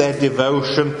showed their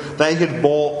devotion. They had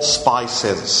bought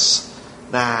spices.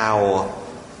 Now,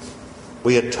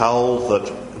 we are told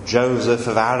that Joseph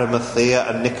of Arimathea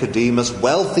and Nicodemus,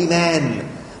 wealthy men,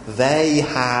 they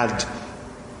had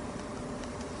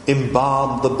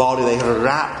embalmed the body, they had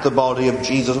wrapped the body of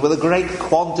Jesus with a great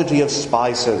quantity of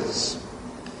spices.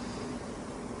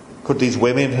 Could these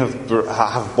women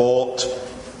have bought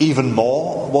even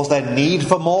more? Was there need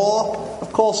for more?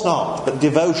 Of course not. But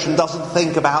devotion doesn't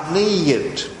think about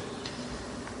need.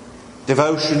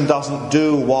 Devotion doesn't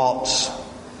do what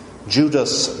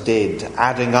Judas did,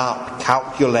 adding up,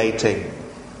 calculating.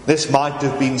 This might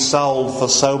have been sold for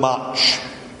so much.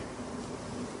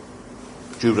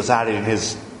 Judas added in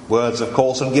his words, of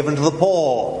course, and given to the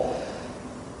poor.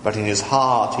 But in his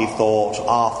heart he thought,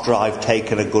 after I've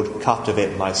taken a good cut of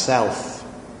it myself.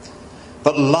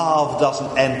 But love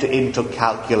doesn't enter into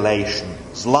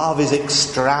calculations. Love is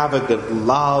extravagant.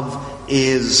 Love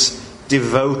is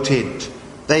devoted.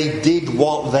 They did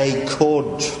what they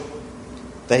could.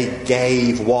 They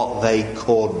gave what they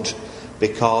could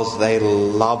because they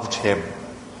loved him.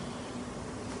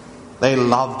 They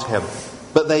loved him,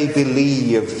 but they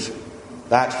believed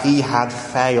that he had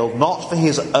failed, not for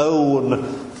his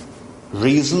own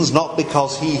reasons, not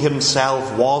because he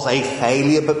himself was a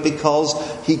failure, but because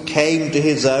he came to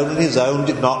his own and his own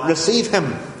did not receive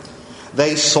him.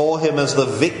 They saw him as the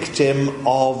victim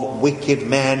of wicked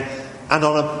men, and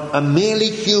on a merely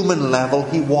human level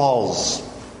he was.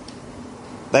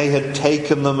 They had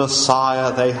taken the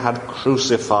Messiah, they had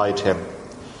crucified him.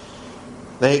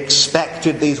 They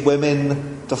expected these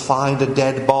women to find a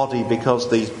dead body because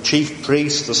the chief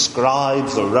priests, the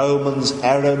scribes, the Romans,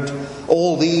 Herod,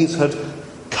 all these had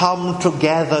come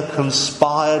together,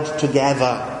 conspired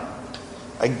together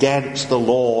against the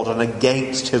Lord and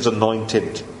against his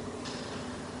anointed.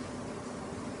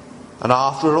 And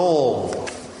after all,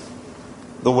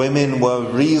 the women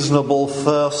were reasonable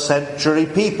first century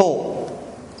people.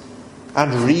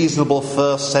 And reasonable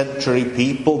first century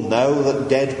people know that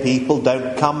dead people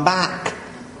don't come back.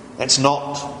 It's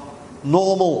not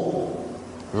normal.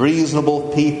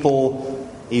 Reasonable people,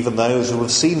 even those who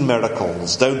have seen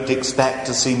miracles, don't expect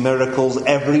to see miracles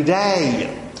every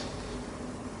day.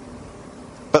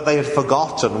 But they had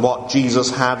forgotten what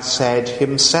Jesus had said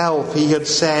himself. He had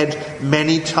said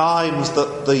many times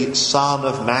that the Son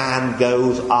of Man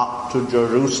goes up to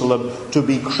Jerusalem to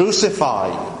be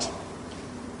crucified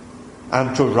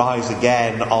and to rise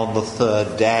again on the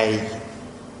third day.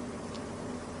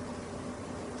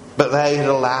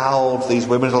 But these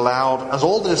women had allowed, as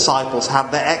all the disciples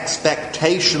had, their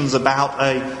expectations about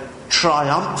a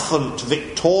triumphant,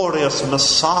 victorious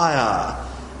Messiah.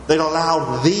 They'd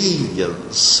allowed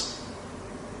these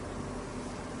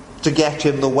to get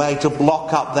in the way, to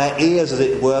block up their ears, as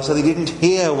it were, so they didn't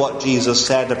hear what Jesus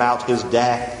said about his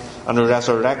death and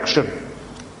resurrection.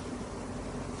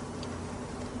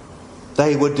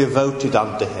 They were devoted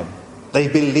unto him. They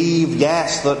believed,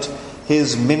 yes, that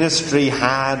his ministry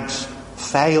had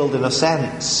failed in a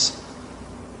sense,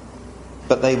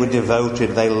 but they were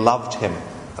devoted, they loved him,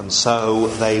 and so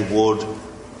they would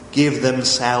give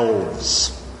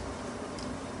themselves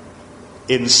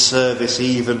in service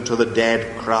even to the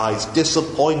dead Christ.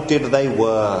 Disappointed they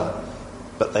were,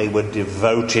 but they were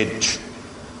devoted.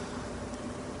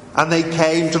 And they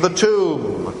came to the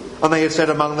tomb, and they had said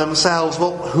among themselves,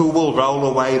 well, who will roll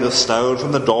away the stone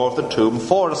from the door of the tomb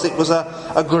for us? It was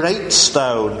a great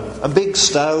stone, a big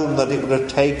stone that it would have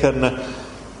taken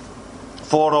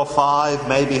 4 or 5,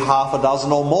 maybe half a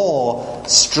dozen or more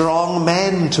strong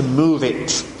men to move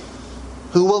it.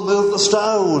 Who will move the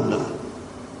stone?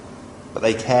 But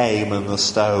they came, and the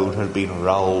stone had been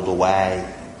rolled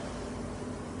away.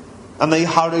 And they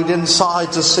hurried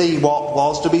inside to see what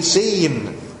was to be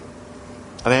seen.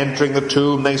 And entering the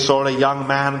tomb, they saw a young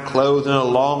man clothed in a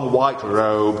long white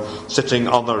robe, sitting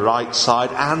on the right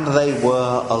side, and they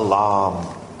were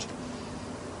alarmed.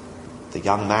 The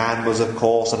young man was, of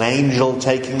course, an angel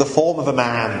taking the form of a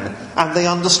man, and they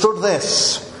understood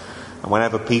this. And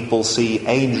whenever people see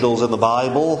angels in the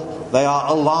Bible, they are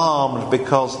alarmed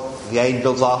because the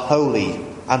angels are holy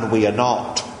and we are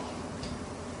not.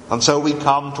 And so we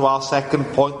come to our second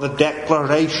point, the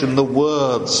declaration, the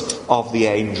words of the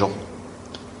angel.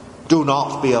 Do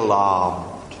not be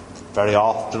alarmed. Very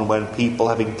often when people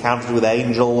have encountered with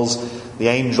angels, the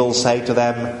angels say to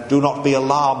them, do not be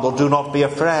alarmed or do not be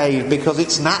afraid, because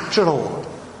it's natural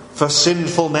for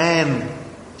sinful men,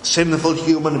 sinful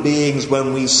human beings,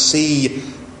 when we see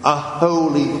a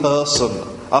holy person,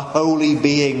 a holy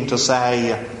being, to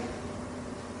say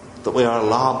that we are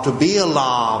alarmed,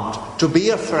 to be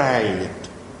afraid.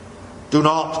 Do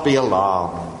not be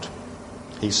alarmed.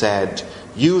 He said,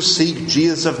 you seek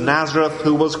Jesus of Nazareth,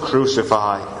 who was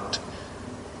crucified.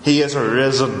 He is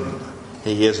risen.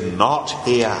 He is not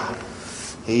here.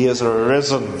 He is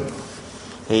risen.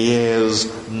 He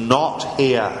is not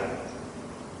here.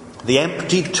 The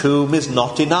empty tomb is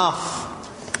not enough.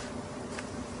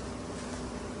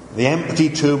 The empty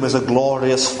tomb is a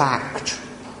glorious fact.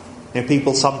 You know,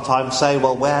 people sometimes say,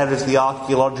 well, where is the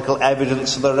archaeological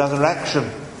evidence of the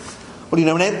resurrection? Well, you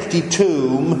know, an empty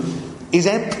tomb is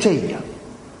empty.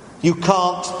 You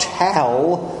can't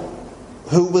tell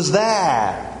who was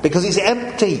there because it's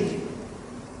empty.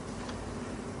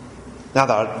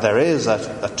 Now, there is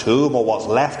a tomb, or what's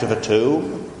left of a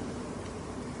tomb.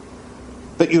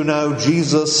 But you know,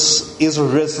 Jesus is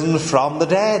risen from the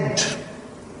dead.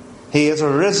 He is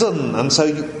risen, and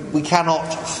so we cannot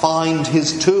find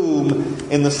his tomb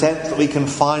in the sense that we can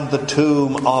find the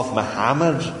tomb of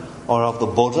Muhammad or of the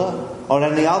Buddha or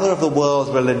any other of the world's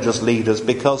religious leaders,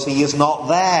 because he is not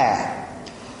there.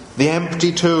 The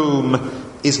empty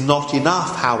tomb is not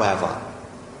enough, however,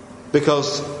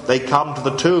 because they come to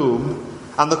the tomb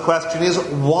and the question is,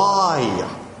 why?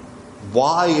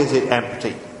 Why is it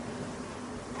empty?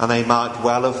 And they might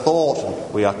well have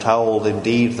thought, we are told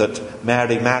indeed that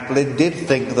Mary Magdalene did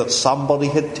think that somebody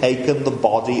had taken the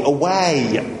body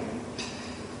away.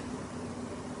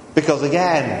 Because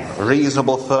again,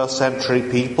 reasonable first century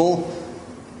people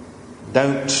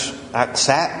don't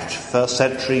accept, first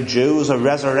century Jews, a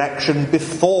resurrection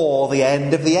before the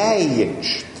end of the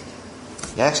age.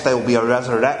 Yes, there will be a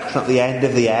resurrection at the end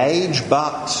of the age,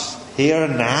 but here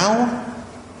and now?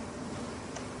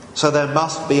 So there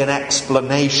must be an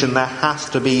explanation. There has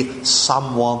to be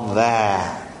someone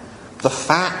there. The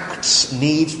facts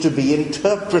need to be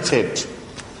interpreted.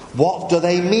 What do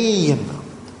they mean?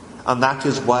 And that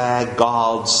is where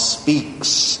God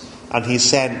speaks. And he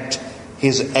sent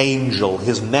his angel,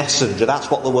 his messenger. That's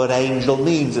what the word angel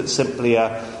means. It's simply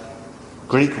a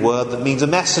Greek word that means a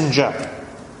messenger.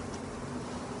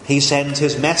 He sends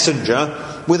his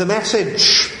messenger with a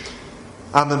message.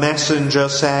 And the messenger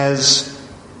says,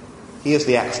 here's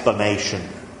the explanation.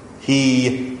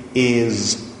 He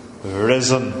is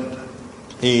risen.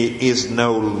 He is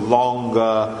no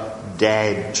longer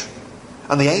dead.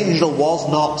 And the angel was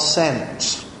not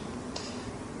sent.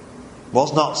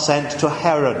 Was not sent to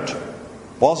Herod.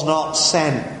 Was not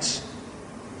sent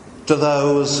to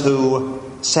those who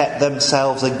set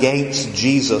themselves against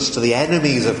Jesus, to the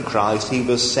enemies of Christ. He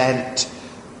was sent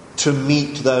to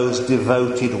meet those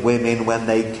devoted women when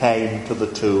they came to the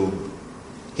tomb.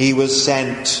 He was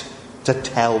sent to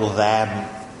tell them.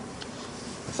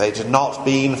 If it had not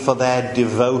been for their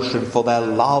devotion, for their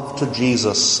love to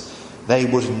Jesus, they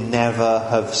would never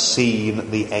have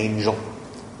seen the angel.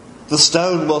 The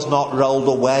stone was not rolled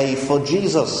away for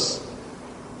Jesus,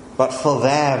 but for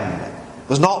them. It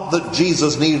was not that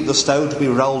Jesus needed the stone to be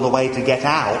rolled away to get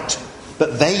out,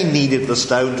 but they needed the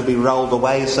stone to be rolled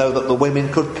away so that the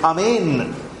women could come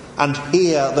in and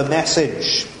hear the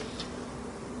message.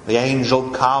 The angel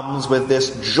comes with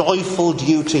this joyful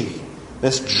duty,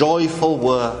 this joyful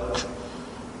work,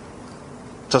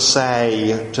 to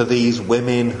say to these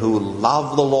women who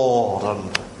love the Lord,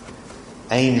 and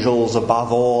angels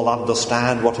above all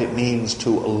understand what it means to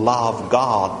love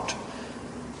God,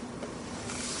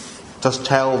 to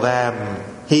tell them,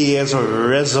 He is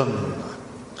risen.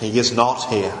 He is not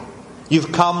here.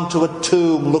 You've come to a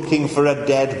tomb looking for a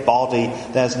dead body.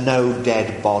 There's no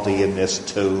dead body in this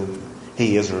tomb.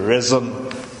 He is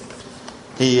risen.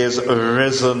 He is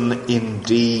risen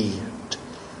indeed.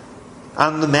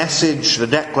 And the message, the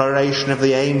declaration of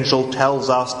the angel tells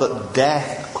us that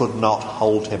death could not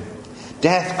hold him.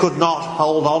 Death could not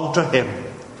hold on to him.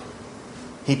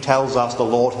 He tells us, the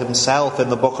Lord himself, in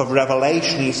the book of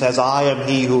Revelation, he says, I am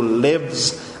he who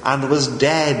lives and was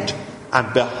dead,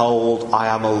 and behold, I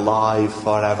am alive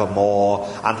forevermore,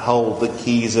 and hold the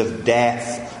keys of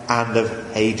death and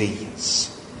of Hades.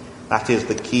 That is,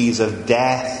 the keys of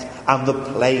death and the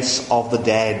place of the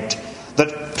dead.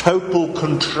 That total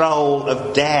control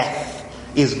of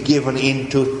death is given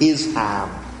into his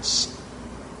hands.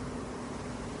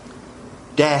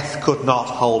 Death could not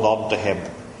hold on to him.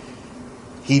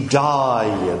 He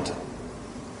died.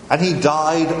 And he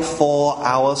died for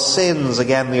our sins.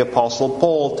 Again, the Apostle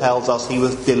Paul tells us he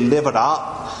was delivered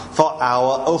up for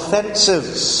our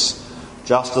offences.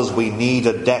 Just as we need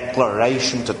a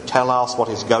declaration to tell us what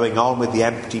is going on with the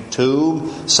empty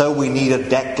tomb, so we need a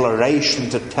declaration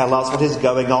to tell us what is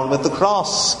going on with the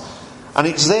cross. And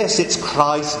it's this, it's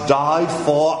Christ died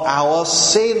for our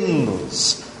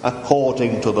sins,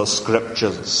 according to the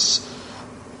Scriptures.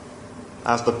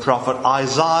 As the prophet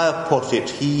Isaiah put it,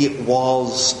 he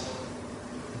was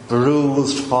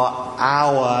bruised for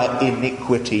our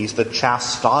iniquities. The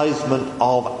chastisement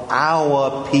of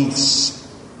our peace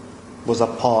was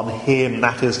upon him.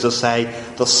 That is to say,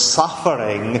 the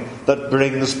suffering that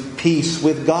brings peace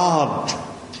with God.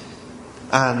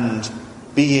 And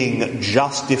being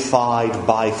justified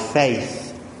by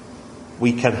faith,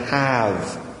 we can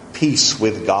have peace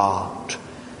with God.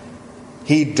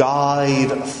 He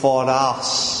died for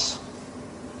us.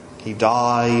 He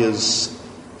dies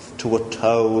to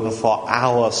atone for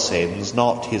our sins,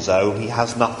 not his own. He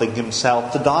has nothing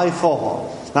himself to die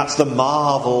for. That's the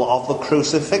marvel of the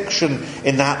crucifixion,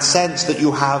 in that sense that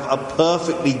you have a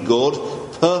perfectly good,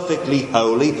 perfectly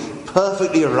holy,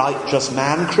 perfectly righteous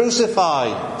man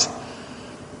crucified.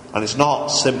 And it's not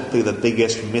simply the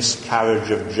biggest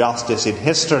miscarriage of justice in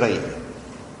history,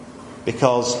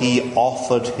 because he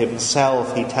offered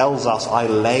himself. He tells us, I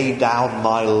lay down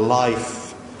my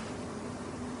life.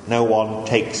 No one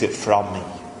takes it from me.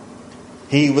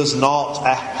 He was not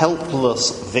a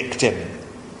helpless victim.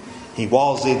 He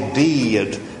was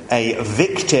indeed a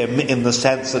victim in the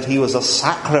sense that he was a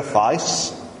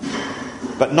sacrifice,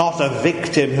 but not a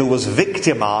victim who was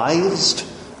victimized,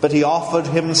 but he offered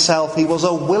himself. He was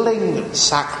a willing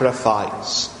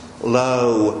sacrifice.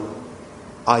 Lo,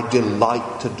 I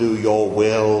delight to do your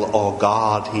will, O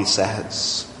God, he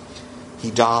says.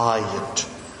 He died.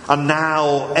 And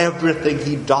now everything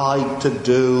he died to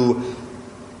do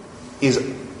is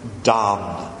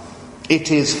done. It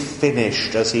is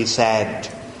finished, as he said.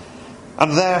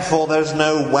 And therefore there's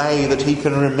no way that he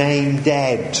can remain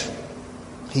dead.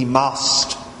 He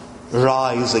must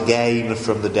rise again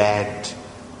from the dead.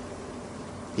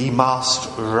 He must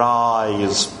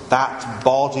rise. That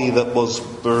body that was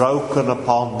broken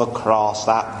upon the cross,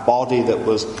 that body that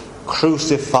was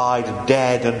crucified,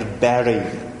 dead and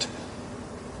buried,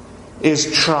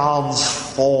 is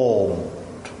transformed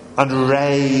and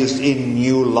raised in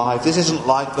new life. This isn't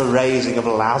like the raising of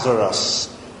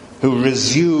Lazarus, who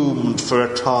resumed for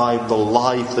a time the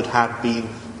life that had been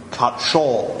cut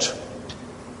short.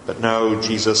 But no,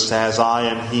 Jesus says, I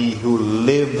am he who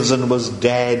lives and was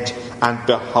dead, and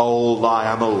behold,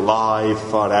 I am alive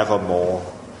forevermore.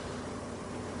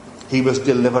 He was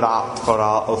delivered up for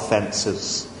our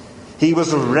offences. He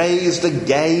was raised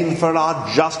again for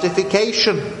our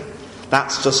justification.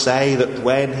 That's to say that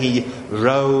when he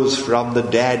rose from the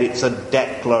dead, it's a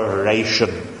declaration.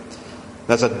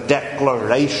 There's a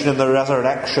declaration in the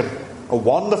resurrection, a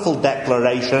wonderful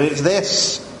declaration, and it's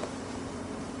this: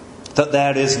 that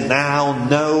there is now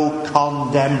no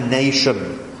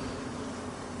condemnation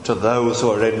to those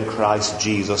who are in Christ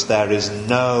Jesus. There is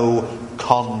no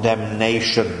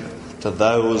condemnation to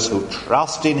those who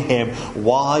trust in him.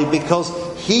 Why? Because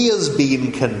he has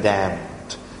been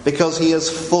condemned. Because he has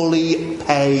fully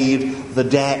paid the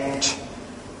debt.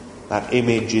 That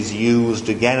image is used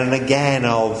again and again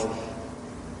of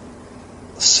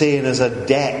sin as a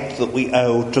debt that we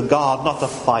owe to God. Not a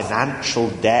financial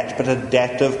debt, but a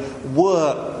debt of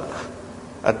work.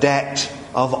 A debt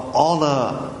of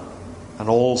honour. And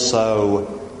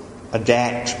also a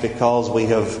debt because we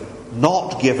have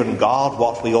not given God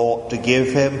what we ought to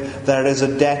give him. There is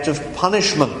a debt of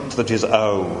punishment that is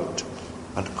owed.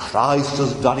 And Christ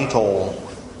has done it all.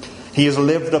 He has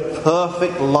lived a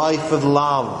perfect life of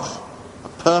love. A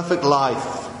perfect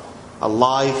life. A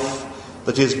life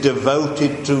that is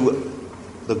devoted to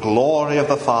the glory of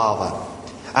the Father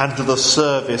and to the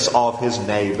service of his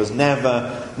neighbours. No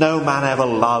man ever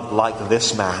loved like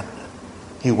this man.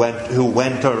 Who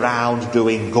went around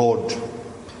doing good.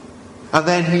 And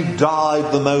then he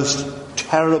died the most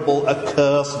terrible,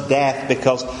 accursed death,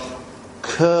 because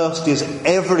cursed is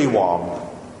everyone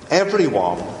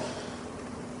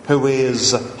who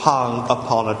is hung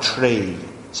upon a tree.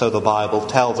 So the Bible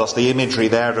tells us. The imagery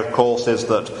there, of course, is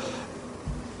that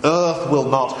earth will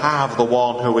not have the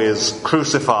one who is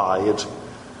crucified.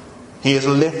 He is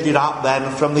lifted up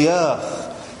then from the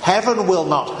earth. Heaven will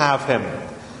not have him.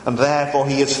 And therefore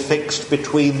he is fixed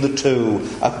between the two,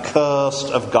 accursed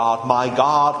of God. My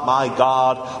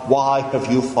God, why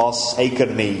have you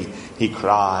forsaken me? He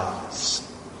cries.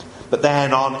 But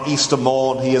then on Easter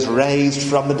morn he is raised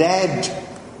from the dead.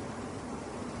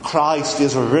 Christ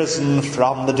is risen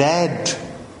from the dead.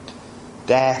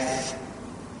 Death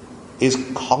is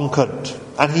conquered.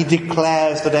 And he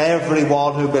declares that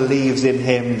everyone who believes in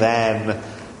him then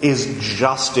is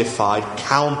justified,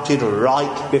 counted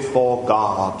right before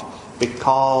God,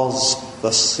 because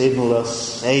the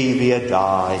sinless Saviour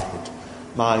died.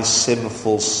 My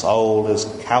sinful soul is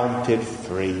counted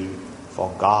free,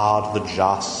 for God the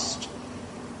just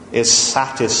is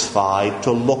satisfied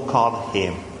to look on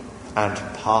him and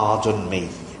pardon me.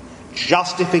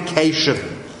 Justification,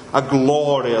 a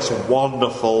glorious,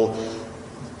 wonderful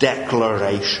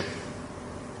declaration.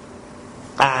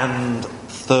 And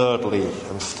thirdly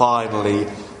and finally,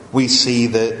 we see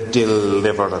the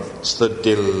deliverance. That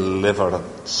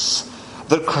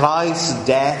Christ's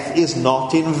death is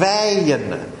not in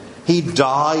vain. He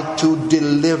died to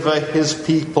deliver his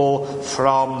people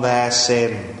from their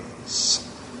sins.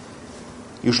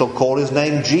 You shall call his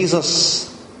name Jesus,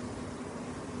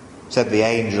 said the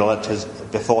angel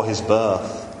before his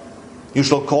birth. You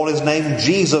shall call his name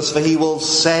Jesus, for he will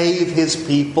save his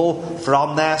people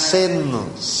from their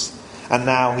sins. And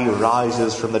now he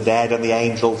rises from the dead, and the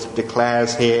angel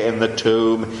declares here in the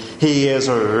tomb, he is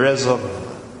risen,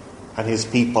 and his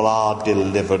people are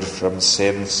delivered from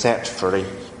sin, set free.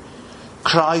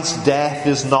 Christ's death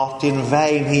is not in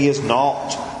vain. He is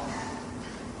not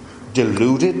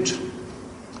deluded.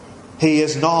 He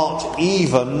is not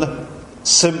even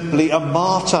simply a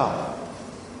martyr.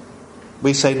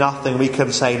 We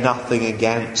can say nothing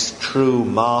against true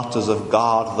martyrs of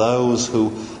God, those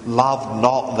who loved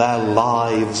not their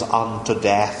lives unto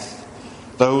death,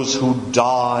 those who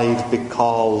died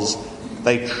because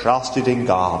they trusted in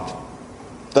God,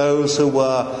 those who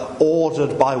were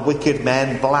ordered by wicked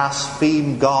men,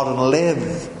 blaspheme God and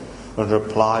live, and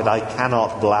replied, I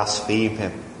cannot blaspheme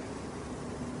him,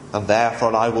 and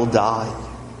therefore I will die.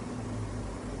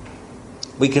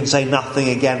 We can say nothing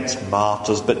against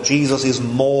martyrs, but Jesus is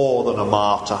more than a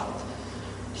martyr.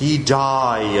 He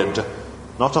died,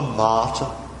 not a martyr,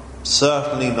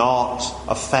 certainly not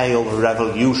a failed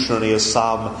revolutionary as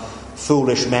some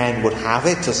foolish men would have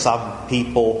it, as some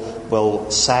people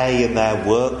will say in their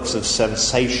works of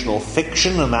sensational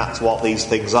fiction, and that's what these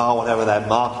things are, whatever they're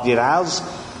marketed as.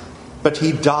 But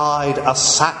he died a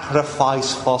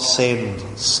sacrifice for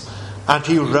sins. And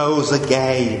he rose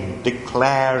again,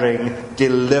 declaring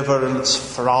deliverance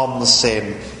from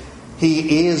sin.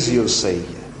 He is, you see,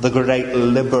 the great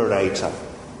liberator.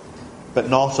 But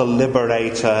not a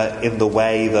liberator in the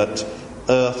way that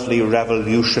earthly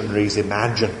revolutionaries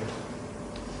imagine.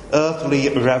 Earthly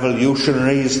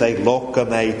revolutionaries, they look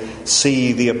and they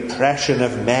see the oppression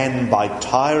of men by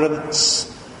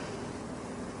tyrants.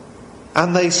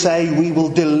 And they say, we will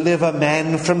deliver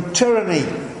men from tyranny.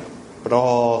 But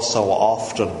oh, so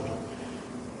often,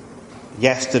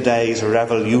 yesterday's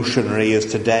revolutionary is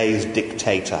today's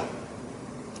dictator.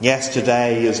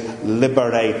 Yesterday's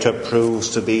liberator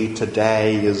proves to be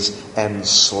today's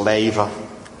enslaver.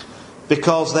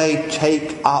 because they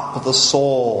take up the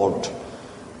sword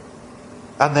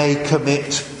and they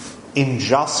commit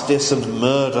injustice and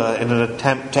murder in an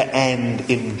attempt to end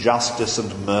injustice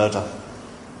and murder.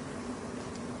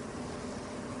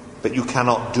 But you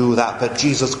cannot do that. But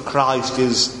Jesus Christ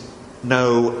is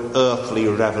no earthly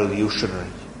revolutionary,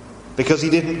 because he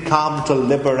didn't come to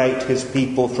liberate his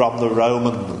people from the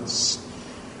Romans.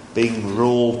 Being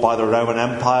ruled by the Roman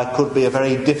Empire could be a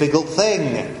very difficult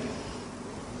thing.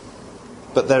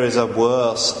 But there is a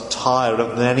worse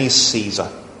tyrant than any Caesar.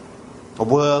 A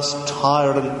worse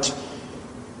tyrant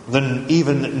than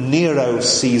even Nero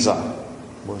Caesar.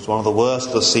 Was one of the worst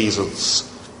of the Caesars.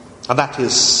 And that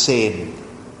is sin.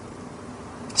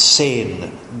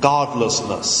 Sin,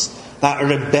 godlessness, that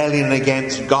rebellion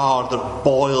against God that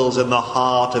boils in the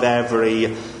heart of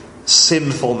every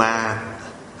sinful man.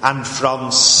 And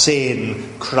from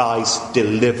sin, Christ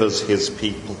delivers his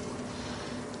people.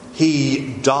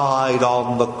 He died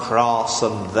on the cross,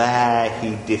 and there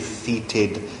he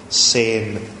defeated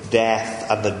sin, death,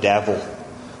 and the devil.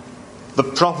 The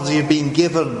prophecy had been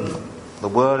given, the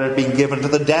word had been given to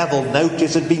the devil.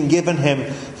 Notice had been given him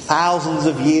thousands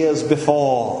of years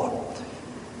before.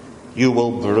 You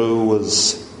will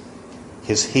bruise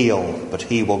his heel, but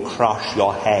he will crush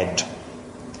your head.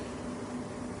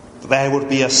 There would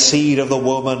be a seed of the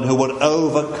woman who would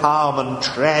overcome and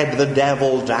tread the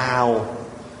devil down.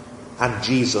 And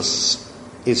Jesus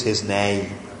is his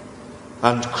name.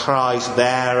 And Christ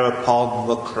there upon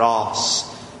the cross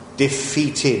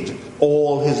defeated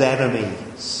all his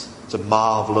enemies. It's a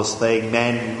marvellous thing.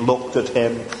 Men looked at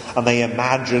him and they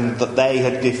imagined that they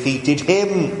had defeated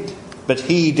him. But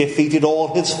he defeated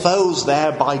all his foes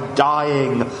there by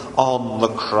dying on the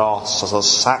cross as a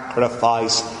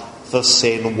sacrifice for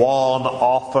sin. One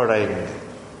offering.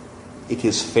 It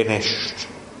is finished.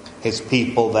 His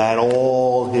people there,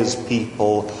 all his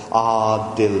people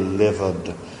are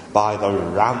delivered by the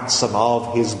ransom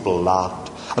of his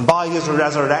blood. And by his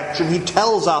resurrection he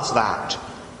tells us that.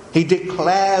 He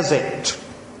declares it.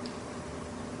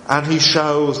 And he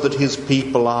shows that his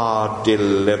people are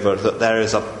delivered, that there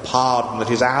is a pardon that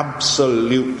is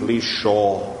absolutely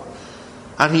sure.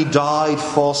 And he died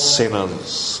for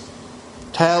sinners.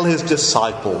 Tell his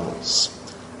disciples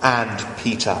and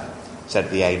Peter, said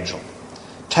the angel.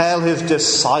 Tell his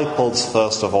disciples,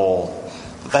 first of all,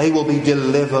 that they will be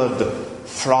delivered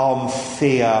from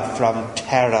fear, from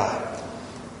terror.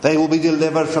 They will be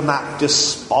delivered from that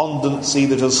despondency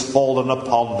that has fallen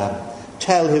upon them.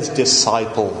 Tell his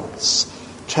disciples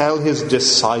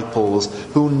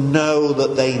who know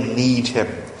that they need him,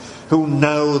 who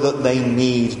know that they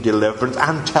need deliverance.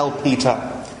 And tell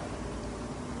Peter,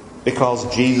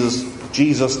 because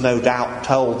Jesus no doubt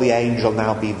told the angel,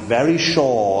 now be very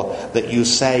sure that you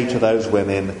say to those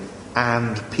women,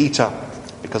 and Peter,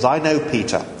 because I know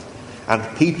Peter,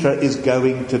 and Peter is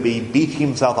going to be beating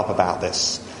himself up about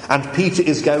this, and Peter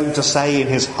is going to say in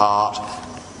his heart,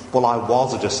 well, I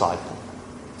was a disciple.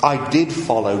 I did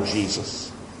follow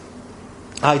Jesus.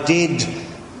 I did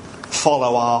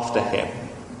follow after him.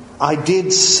 I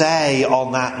did say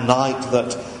on that night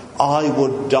that I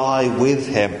would die with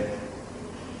him.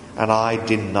 And I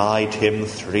denied him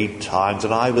 3 times.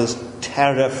 And I was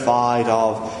terrified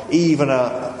of even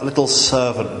a little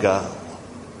servant girl.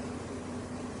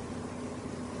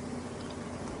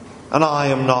 And I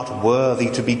am not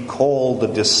worthy to be called a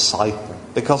disciple,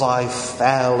 because I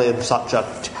fell in such a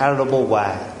terrible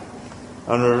way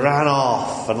and ran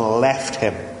off and left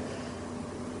him.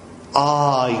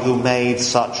 I, who made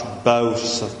such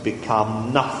boasts, have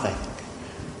become nothing.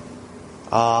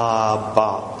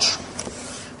 But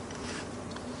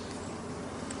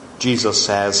Jesus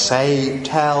says,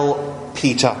 tell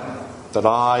Peter that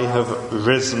I have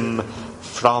risen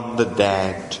from the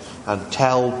dead. And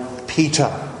tell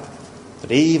Peter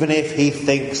that even if he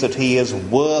thinks that he is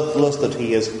worthless, that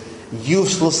he is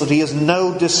useless, that he is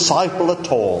no disciple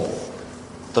at all,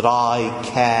 that I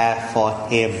care for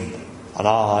him and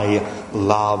I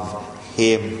love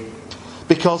him.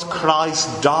 Because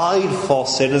Christ died for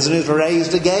sinners and is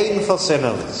raised again for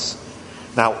sinners.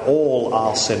 Now all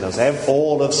are sinners.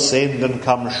 All have sinned and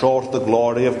come short of the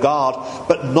glory of God.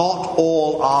 But not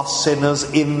all are sinners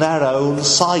in their own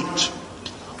sight.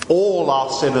 All are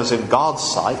sinners in God's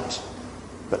sight.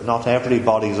 But not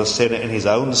everybody is a sinner in his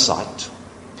own sight.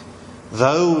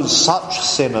 Such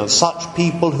sinners, such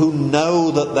people who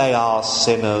know that they are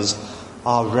sinners,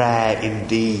 are rare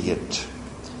indeed.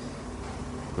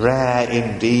 Rare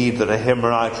indeed that a hymn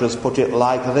writer has put it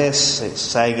like this. It's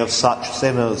saying of such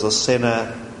sinners, a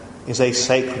sinner is a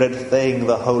sacred thing.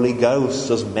 The Holy Ghost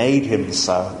has made him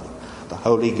so. The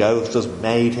Holy Ghost has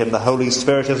made him. The Holy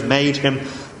Spirit has made him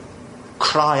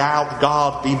cry out,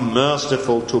 God, be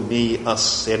merciful to me, a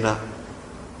sinner.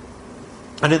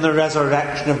 And in the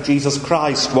resurrection of Jesus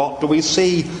Christ, what do we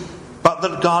see? But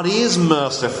that God is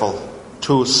merciful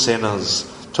to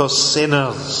sinners. To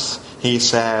sinners, he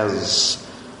says,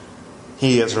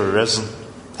 he is risen.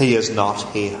 He is not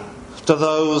here. To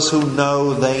those who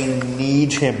know they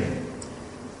need him,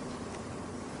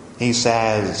 he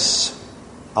says,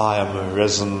 I am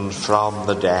risen from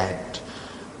the dead.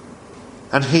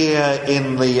 And here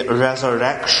in the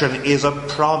resurrection is a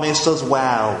promise as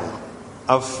well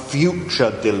of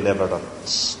future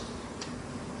deliverance.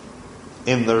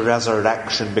 In the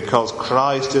resurrection, because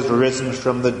Christ is risen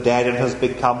from the dead and has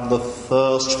become the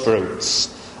first fruits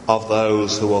of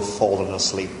those who have fallen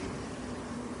asleep.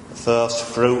 The first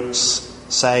fruits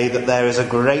say that there is a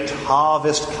great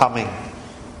harvest coming.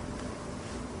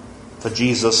 For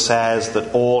Jesus says that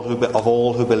of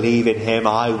all who believe in him,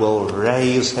 I will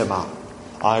raise him up.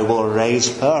 I will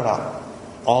raise her up.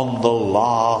 On the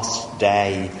last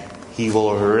day, he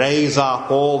will raise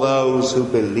up all those who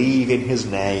believe in his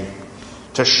name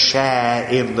to share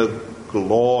in the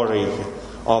glory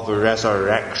of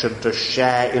resurrection, to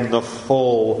share in the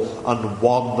full and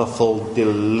wonderful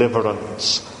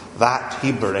deliverance that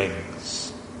he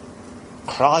brings.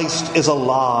 Christ is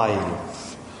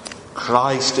alive.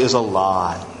 Christ is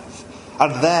alive.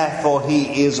 And therefore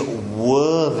he is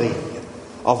worthy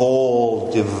of all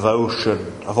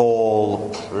devotion, of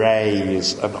all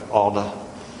praise and honour.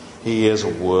 He is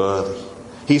worthy.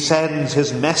 He sends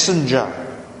his messenger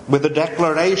with the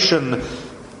declaration,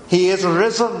 he is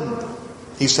risen.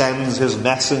 He sends his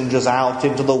messengers out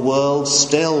into the world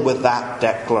still with that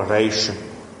declaration.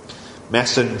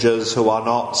 Messengers who are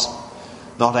not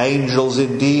angels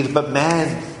indeed, but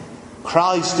men.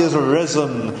 Christ is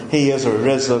risen. He is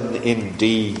risen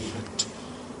indeed.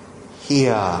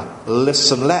 Here,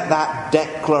 listen, let that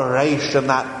declaration,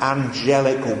 that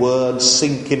angelic word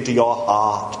sink into your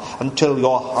heart until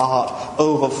your heart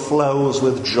overflows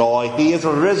with joy. He is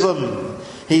risen.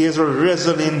 He is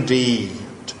risen indeed.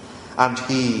 And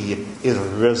he is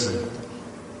risen,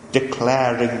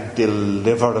 declaring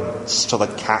deliverance to the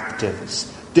captives,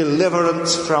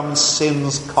 deliverance from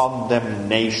sin's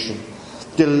condemnation,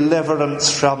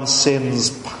 deliverance from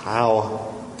sin's power,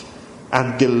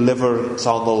 and deliverance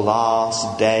on the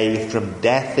last day from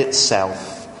death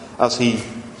itself, as he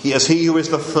who is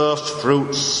the first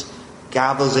fruits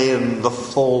gathers in the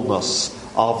fullness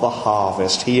of the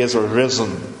harvest. He is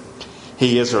risen.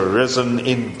 He is risen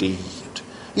indeed.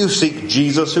 You seek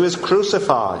Jesus who is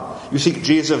crucified. You seek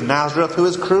Jesus of Nazareth who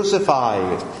is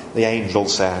crucified, the angel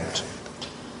said.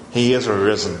 He is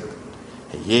risen.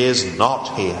 He is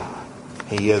not here.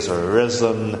 He is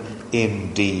risen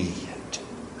indeed.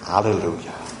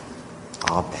 Hallelujah.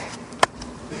 Amen.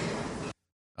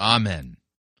 Amen.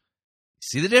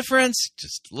 See the difference?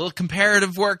 Just a little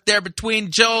comparative work there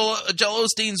between Joel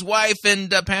Osteen's wife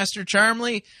and Pastor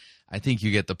Charmley. I think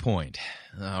you get the point.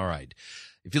 All right.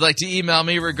 If you'd like to email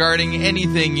me regarding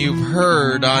anything you've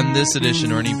heard on this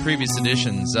edition or any previous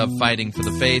editions of Fighting for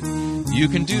the Faith, you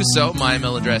can do so. My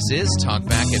email address is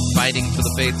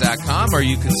talkback@fightingforthefaith.com, or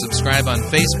you can subscribe on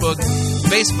Facebook,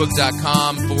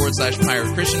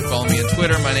 facebook.com/Pirate Christian. Follow me on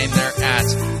Twitter, my name there,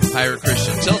 @Pirate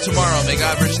Christian. Till tomorrow, may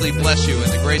God richly bless you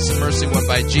in the grace and mercy won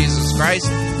by Jesus Christ,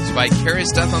 his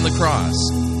vicarious death on the cross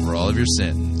for all of your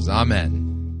sins. Amen.